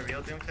show me what a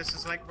real Doomfist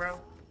is like, bro?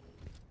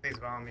 Please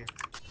bomb me.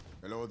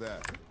 Hello there.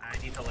 I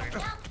need to learn.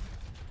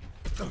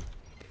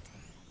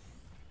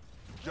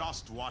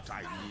 Just what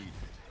I need.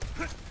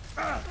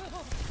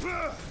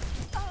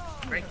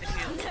 Break the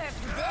shield.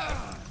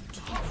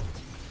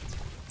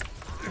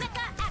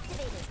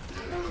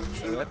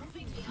 Rip.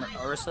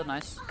 Orisa,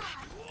 nice.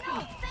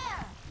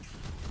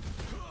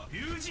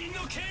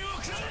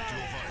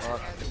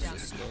 Fuck, this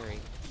is scary.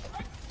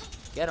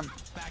 Get him.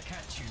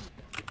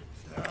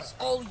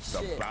 Holy The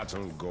shit.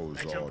 battle goes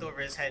I jumped on.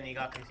 over his head and he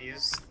got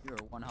confused. You're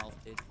 1 health,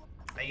 dude.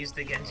 I used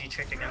the Genji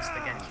trick against the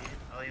Genji.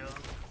 Oh, yo.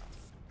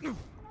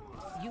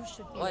 You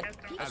should be What?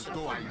 As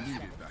though I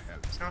needed the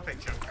help. It's not like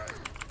jump card.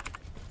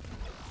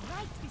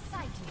 right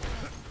beside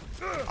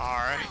you.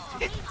 Alright.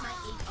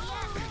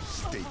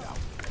 Stay down.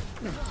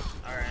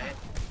 Alright.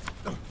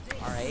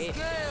 Alright.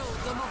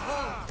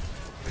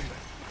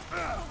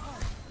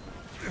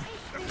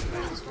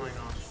 What's going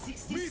on?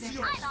 60 Meteor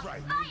seconds.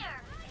 strike.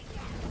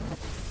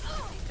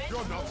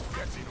 You're not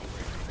getting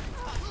away.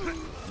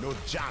 No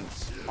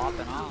chance.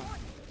 Popping off.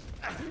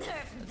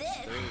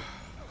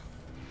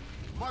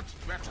 Much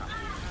better.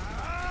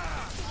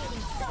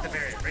 The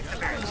barrier. Break the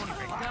barrier.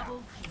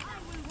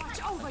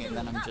 Okay,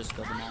 Venom just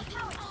killed them all.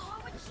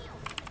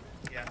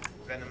 Yeah,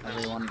 Venom.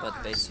 Everyone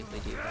but basically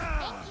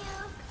D.Va.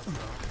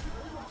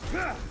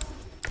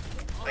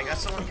 Like,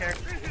 that's the one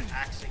character who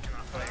actually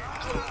cannot play.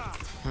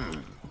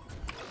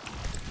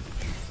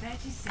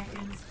 30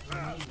 seconds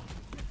remaining.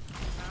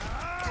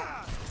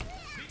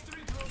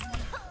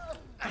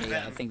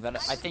 Yeah, I think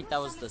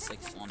that was the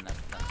 6th one that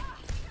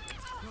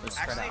was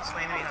spread Actually, out.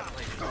 explain to me how to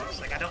play this.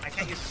 Like, I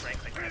can't use this right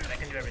click, right? But I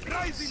can do everything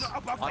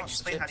else. Watch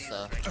Explain how to chips use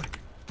though. this right click.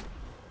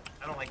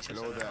 I don't like chips.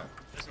 Hello there.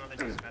 There's no other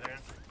chips better.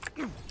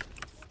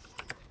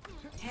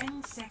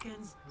 10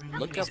 seconds remaining.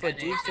 Look up a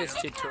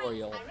Doomfist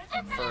tutorial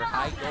for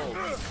high gold.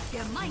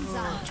 Their minds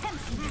are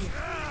intensely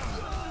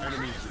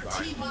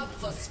here. Team up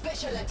for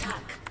special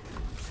attack.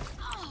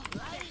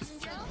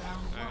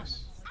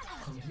 Nice.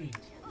 Complete.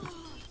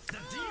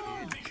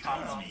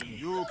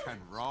 You can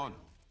run.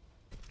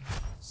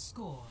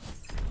 Score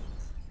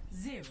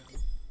 0-1.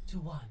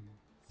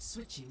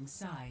 Switching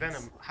sides.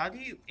 Venom, how do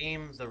you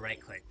aim the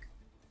right click?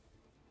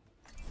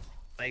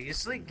 Like,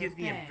 just like give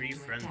me a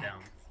brief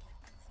rundown.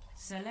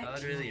 Select I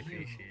would really your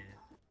hero. appreciate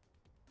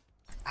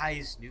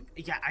it. Snoop.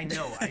 Yeah, I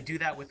know. I do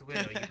that with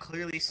Widow. You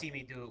clearly see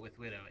me do it with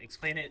Widow.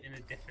 Explain it in a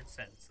different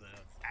sense,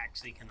 though. I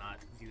actually cannot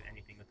do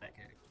anything with that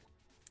character.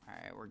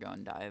 Alright, we're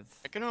going dive.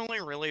 I can only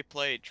really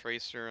play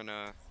Tracer and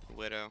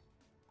Widow.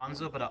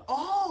 Hanzo, but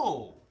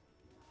oh!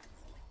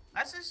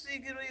 That's actually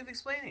a good way of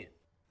explaining it.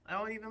 I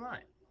won't even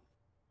lie.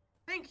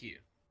 Thank you.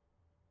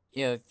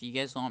 Yeah, if you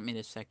guys want me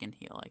to second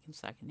heal, I can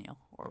second heal.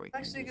 Or we can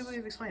Actually a good way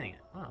of explaining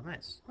it. Oh,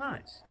 nice.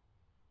 Nice.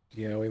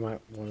 Yeah, we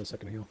might want a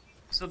second heal.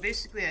 So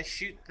basically I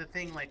shoot the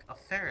thing like a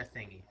Pharah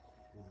thingy,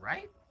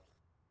 right?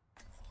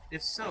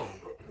 If so,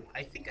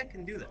 I think I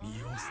can do that.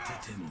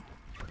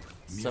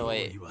 So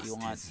wait, you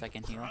want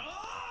second heal?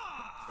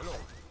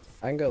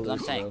 I can go 'Cause I'm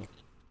Lucio. tank.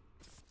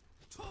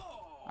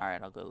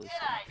 Alright, I'll go Lucio.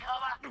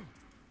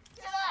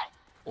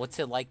 What's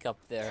it like up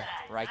there,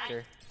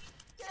 Riker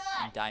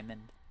and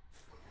Diamond?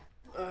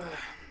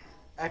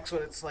 That's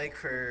what it's like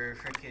for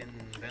frickin'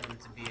 Venom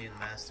to be in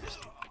Masters.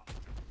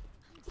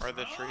 Are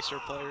the Tracer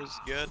players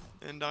good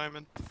in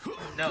Diamond?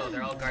 No,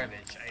 they're all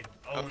garbage.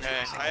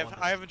 Okay,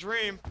 I have a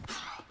dream.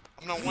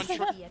 I'm gonna one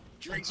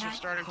Tracer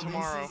starting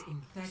tomorrow.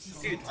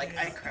 Dude, like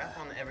I crap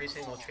on every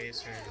single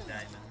Tracer in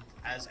Diamond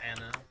as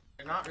Anna.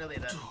 They're not really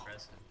that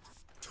impressive.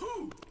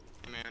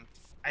 Man.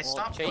 I Well,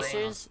 stopped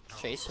playing.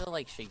 Tracer,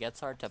 like, she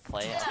gets hard to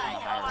play up on the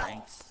higher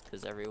ranks,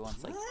 because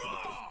everyone's, like, pretty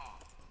good.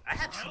 I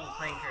had trouble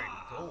playing her in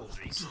Gold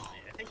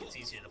recently. I think it's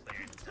easier to play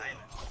her in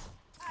Diamond.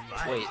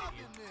 Wait,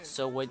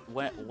 so what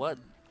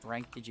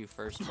rank did you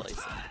first place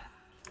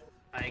in?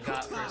 I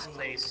got first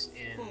place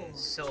in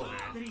Silver.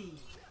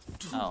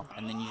 Oh,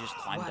 and then you just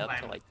climbed up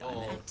to, like,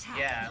 Diamond.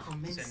 Yeah,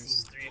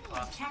 since 3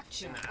 o'clock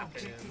in the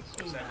afternoon,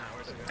 so 7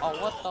 hours ago. Oh,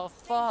 what the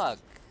fuck?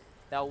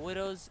 That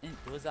Widow's in.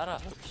 Was that a.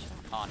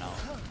 Oh no.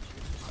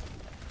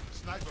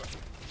 Sniper,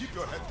 keep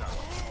your head down.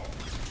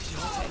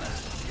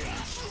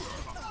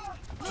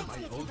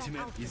 My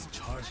ultimate is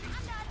charging.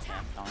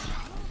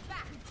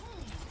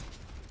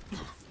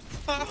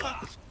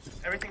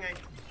 Everything I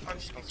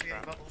punched keeps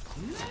getting bubbles.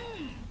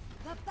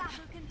 The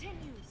battle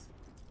continues.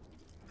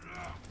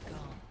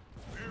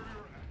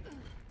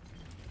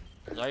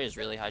 Zarya's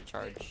really high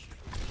charge.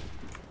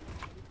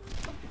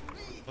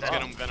 Let's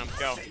get him, Venom.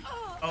 Go.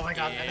 Oh my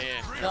god.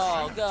 Yeah.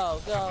 Go.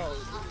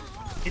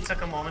 He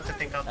took a moment to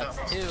think out That's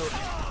that 2.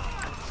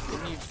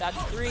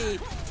 That's 3.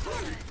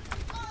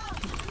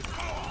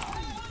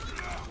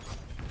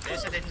 They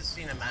said they just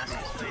seen a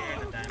Masters player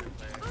and a Diamond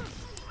player.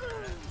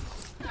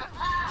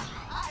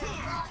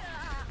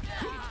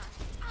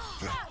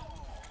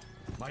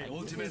 My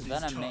ultimate is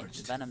Venom's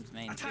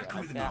main too. I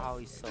don't get how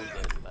he's so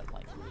good, but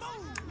like.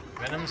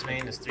 Venom's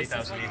main is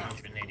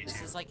 3,882.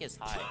 This is like his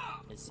high,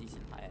 his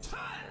season high,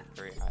 or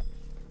career high.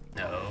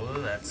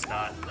 No, that's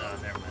not.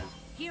 Never mind.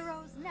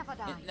 Heroes never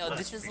die. No,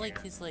 this is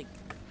like his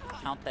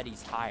count that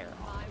he's higher.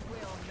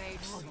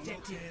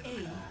 Objective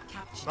A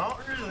captured. Not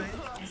really.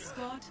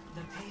 Escort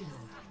the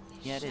payload.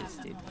 Yeah, it is,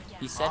 dude.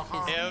 He said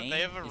his main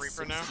they have a is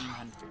Reaper now?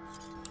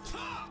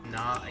 1600.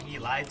 Nah, he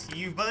lied to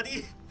you,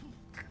 buddy.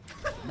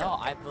 No,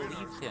 I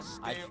believed him.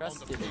 I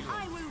trusted him.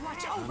 I will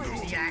watch over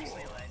you. He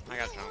actually lied. I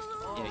got John.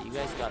 Yeah, you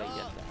guys gotta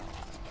get that.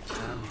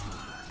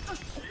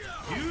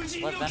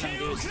 Let Venom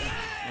do his thing.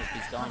 Look,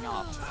 he's going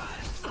off.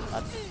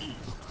 That's...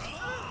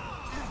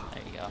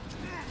 There you go.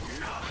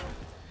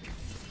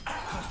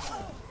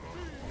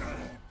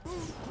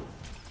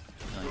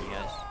 Oh, you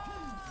guys.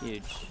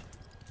 Huge.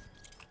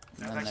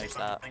 And then there's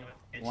that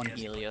one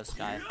Helios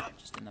guy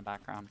just in the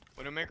background.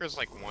 Widowmaker's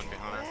like 1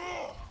 behind.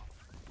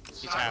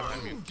 He's half.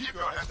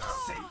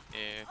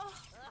 Yeah.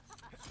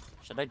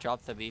 Should I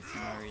drop the beef for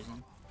no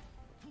reason?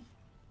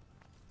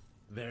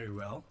 Very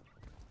well.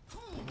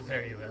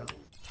 Very well.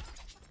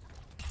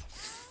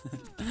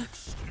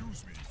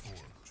 Excuse me for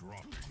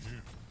dropping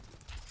in.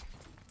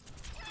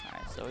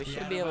 Alright, so we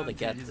should be able to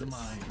get this,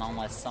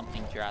 unless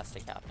something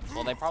drastic happens.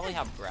 Well, they probably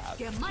have grab.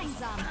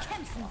 Gemeinsam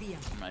kämpfen wir.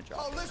 I'm gonna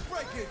drop it. Let's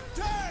break it.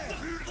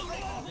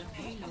 Damn! The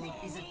payload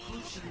is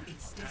approaching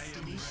its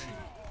destination.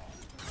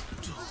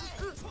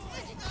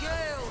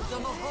 Gale the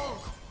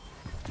Mahawk.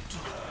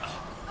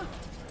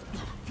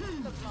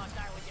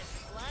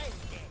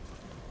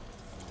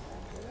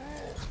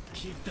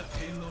 Keep the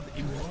payload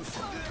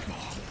immortal.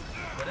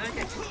 What did I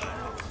get?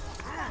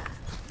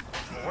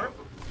 4?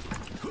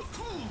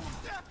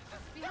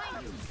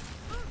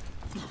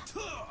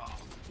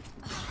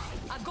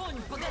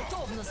 Огонь по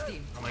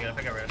готовности. Oh my god, I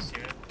think I rest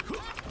here.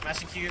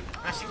 Mashing Q.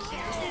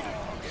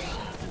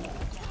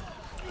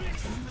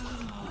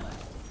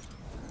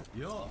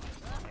 Yo.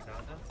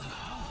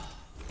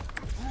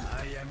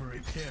 I am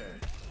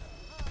repaired.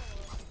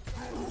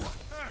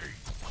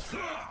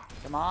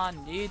 Come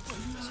on, dude.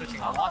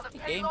 I want the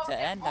game to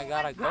end. I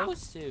gotta go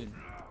soon.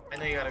 I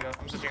know you gotta go.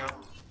 I'm switching off.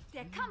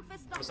 Der Kampf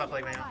ist noch Stop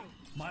playing nicht man.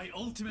 vorbei. My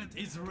ultimate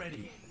is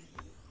ready.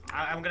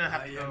 I'm gonna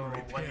have to I go am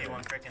repaired.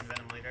 1v1 frickin'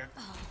 Venom later.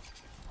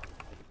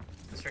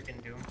 This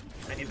frickin' Doom.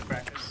 I need the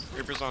practice.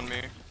 Reaper's on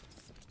me.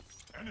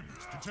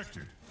 Enemies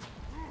detected.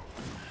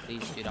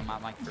 Please, dude, I'm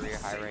at my career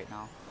high right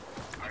now.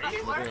 Are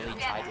you? Literally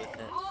tied with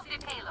it.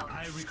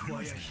 I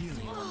require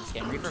healing. In this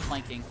game. Reaper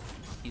flanking.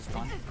 He's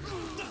gone.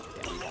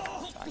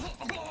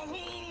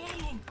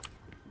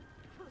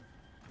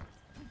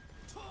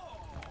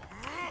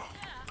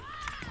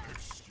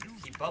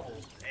 He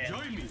bubbled and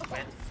went in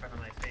front of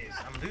my face.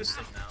 I'm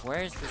lucid now.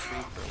 Where is this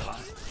Reaper?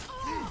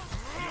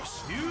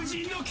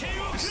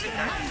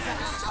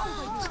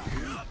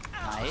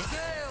 Nice.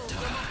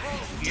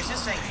 You're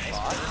just saying nice,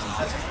 but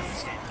that's an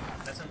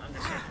understatement. That's an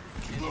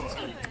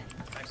understatement.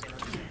 Actually, an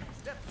understatement.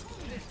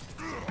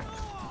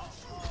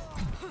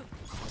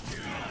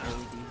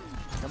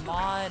 Come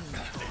on.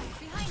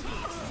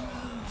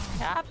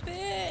 Cap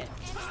it.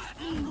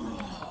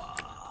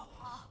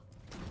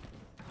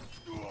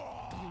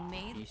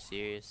 Are you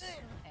serious?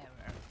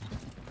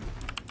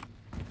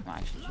 I'm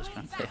actually just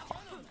gonna play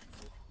off.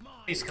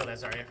 Please kill that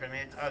Zarya for me.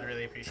 I would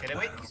really appreciate it.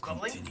 Wait, he's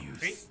bubbling.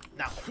 3.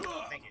 No.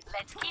 Thank you.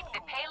 Let's keep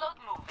the payload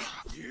moving.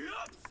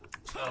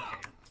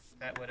 Okay.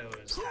 That Widow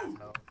is half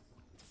health.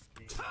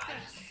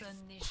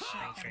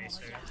 Tank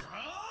Tracer.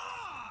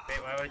 Wait,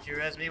 why would you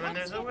res me when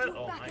there's a Widow?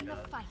 Oh my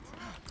god.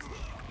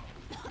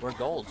 We're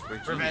gold.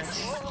 We're Revenge.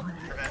 genius.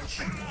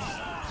 Revenge.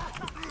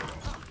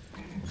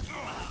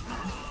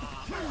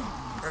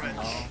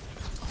 Revenge.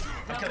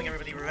 I'm killing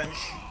everybody.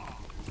 Revenge.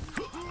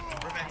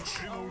 Revenge.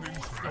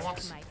 I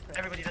want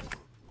everybody to...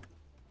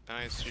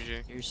 Nice,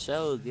 GG. You're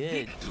so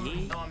good,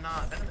 dude. No, I'm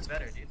not. Venom is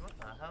better, dude. What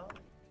the hell?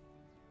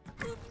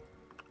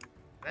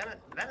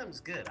 Venom's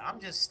good. I'm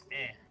just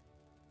eh.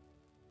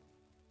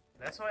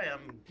 That's why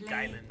I'm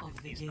diamond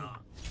if he's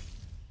not.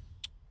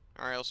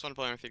 Alright, it was fun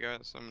playing with you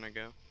guys. I'm gonna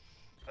go.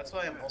 That's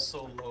why I'm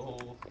also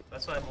low.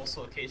 That's why I'm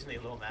also occasionally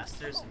low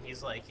masters, and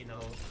he's like, you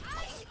know,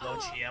 low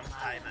GM,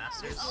 high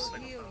masters.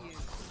 Like, you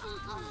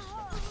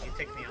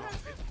pick me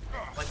off. Dude.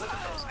 Like, look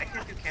at those. I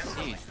can't do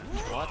cancel. Dude,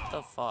 what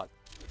the fuck?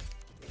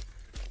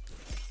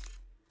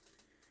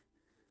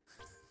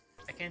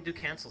 I can't do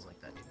cancels like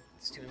that, dude.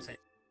 It's too insane.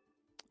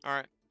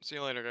 Alright, see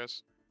you later,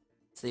 guys.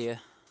 See ya.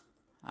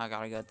 I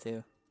gotta go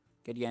too.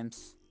 Good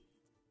games.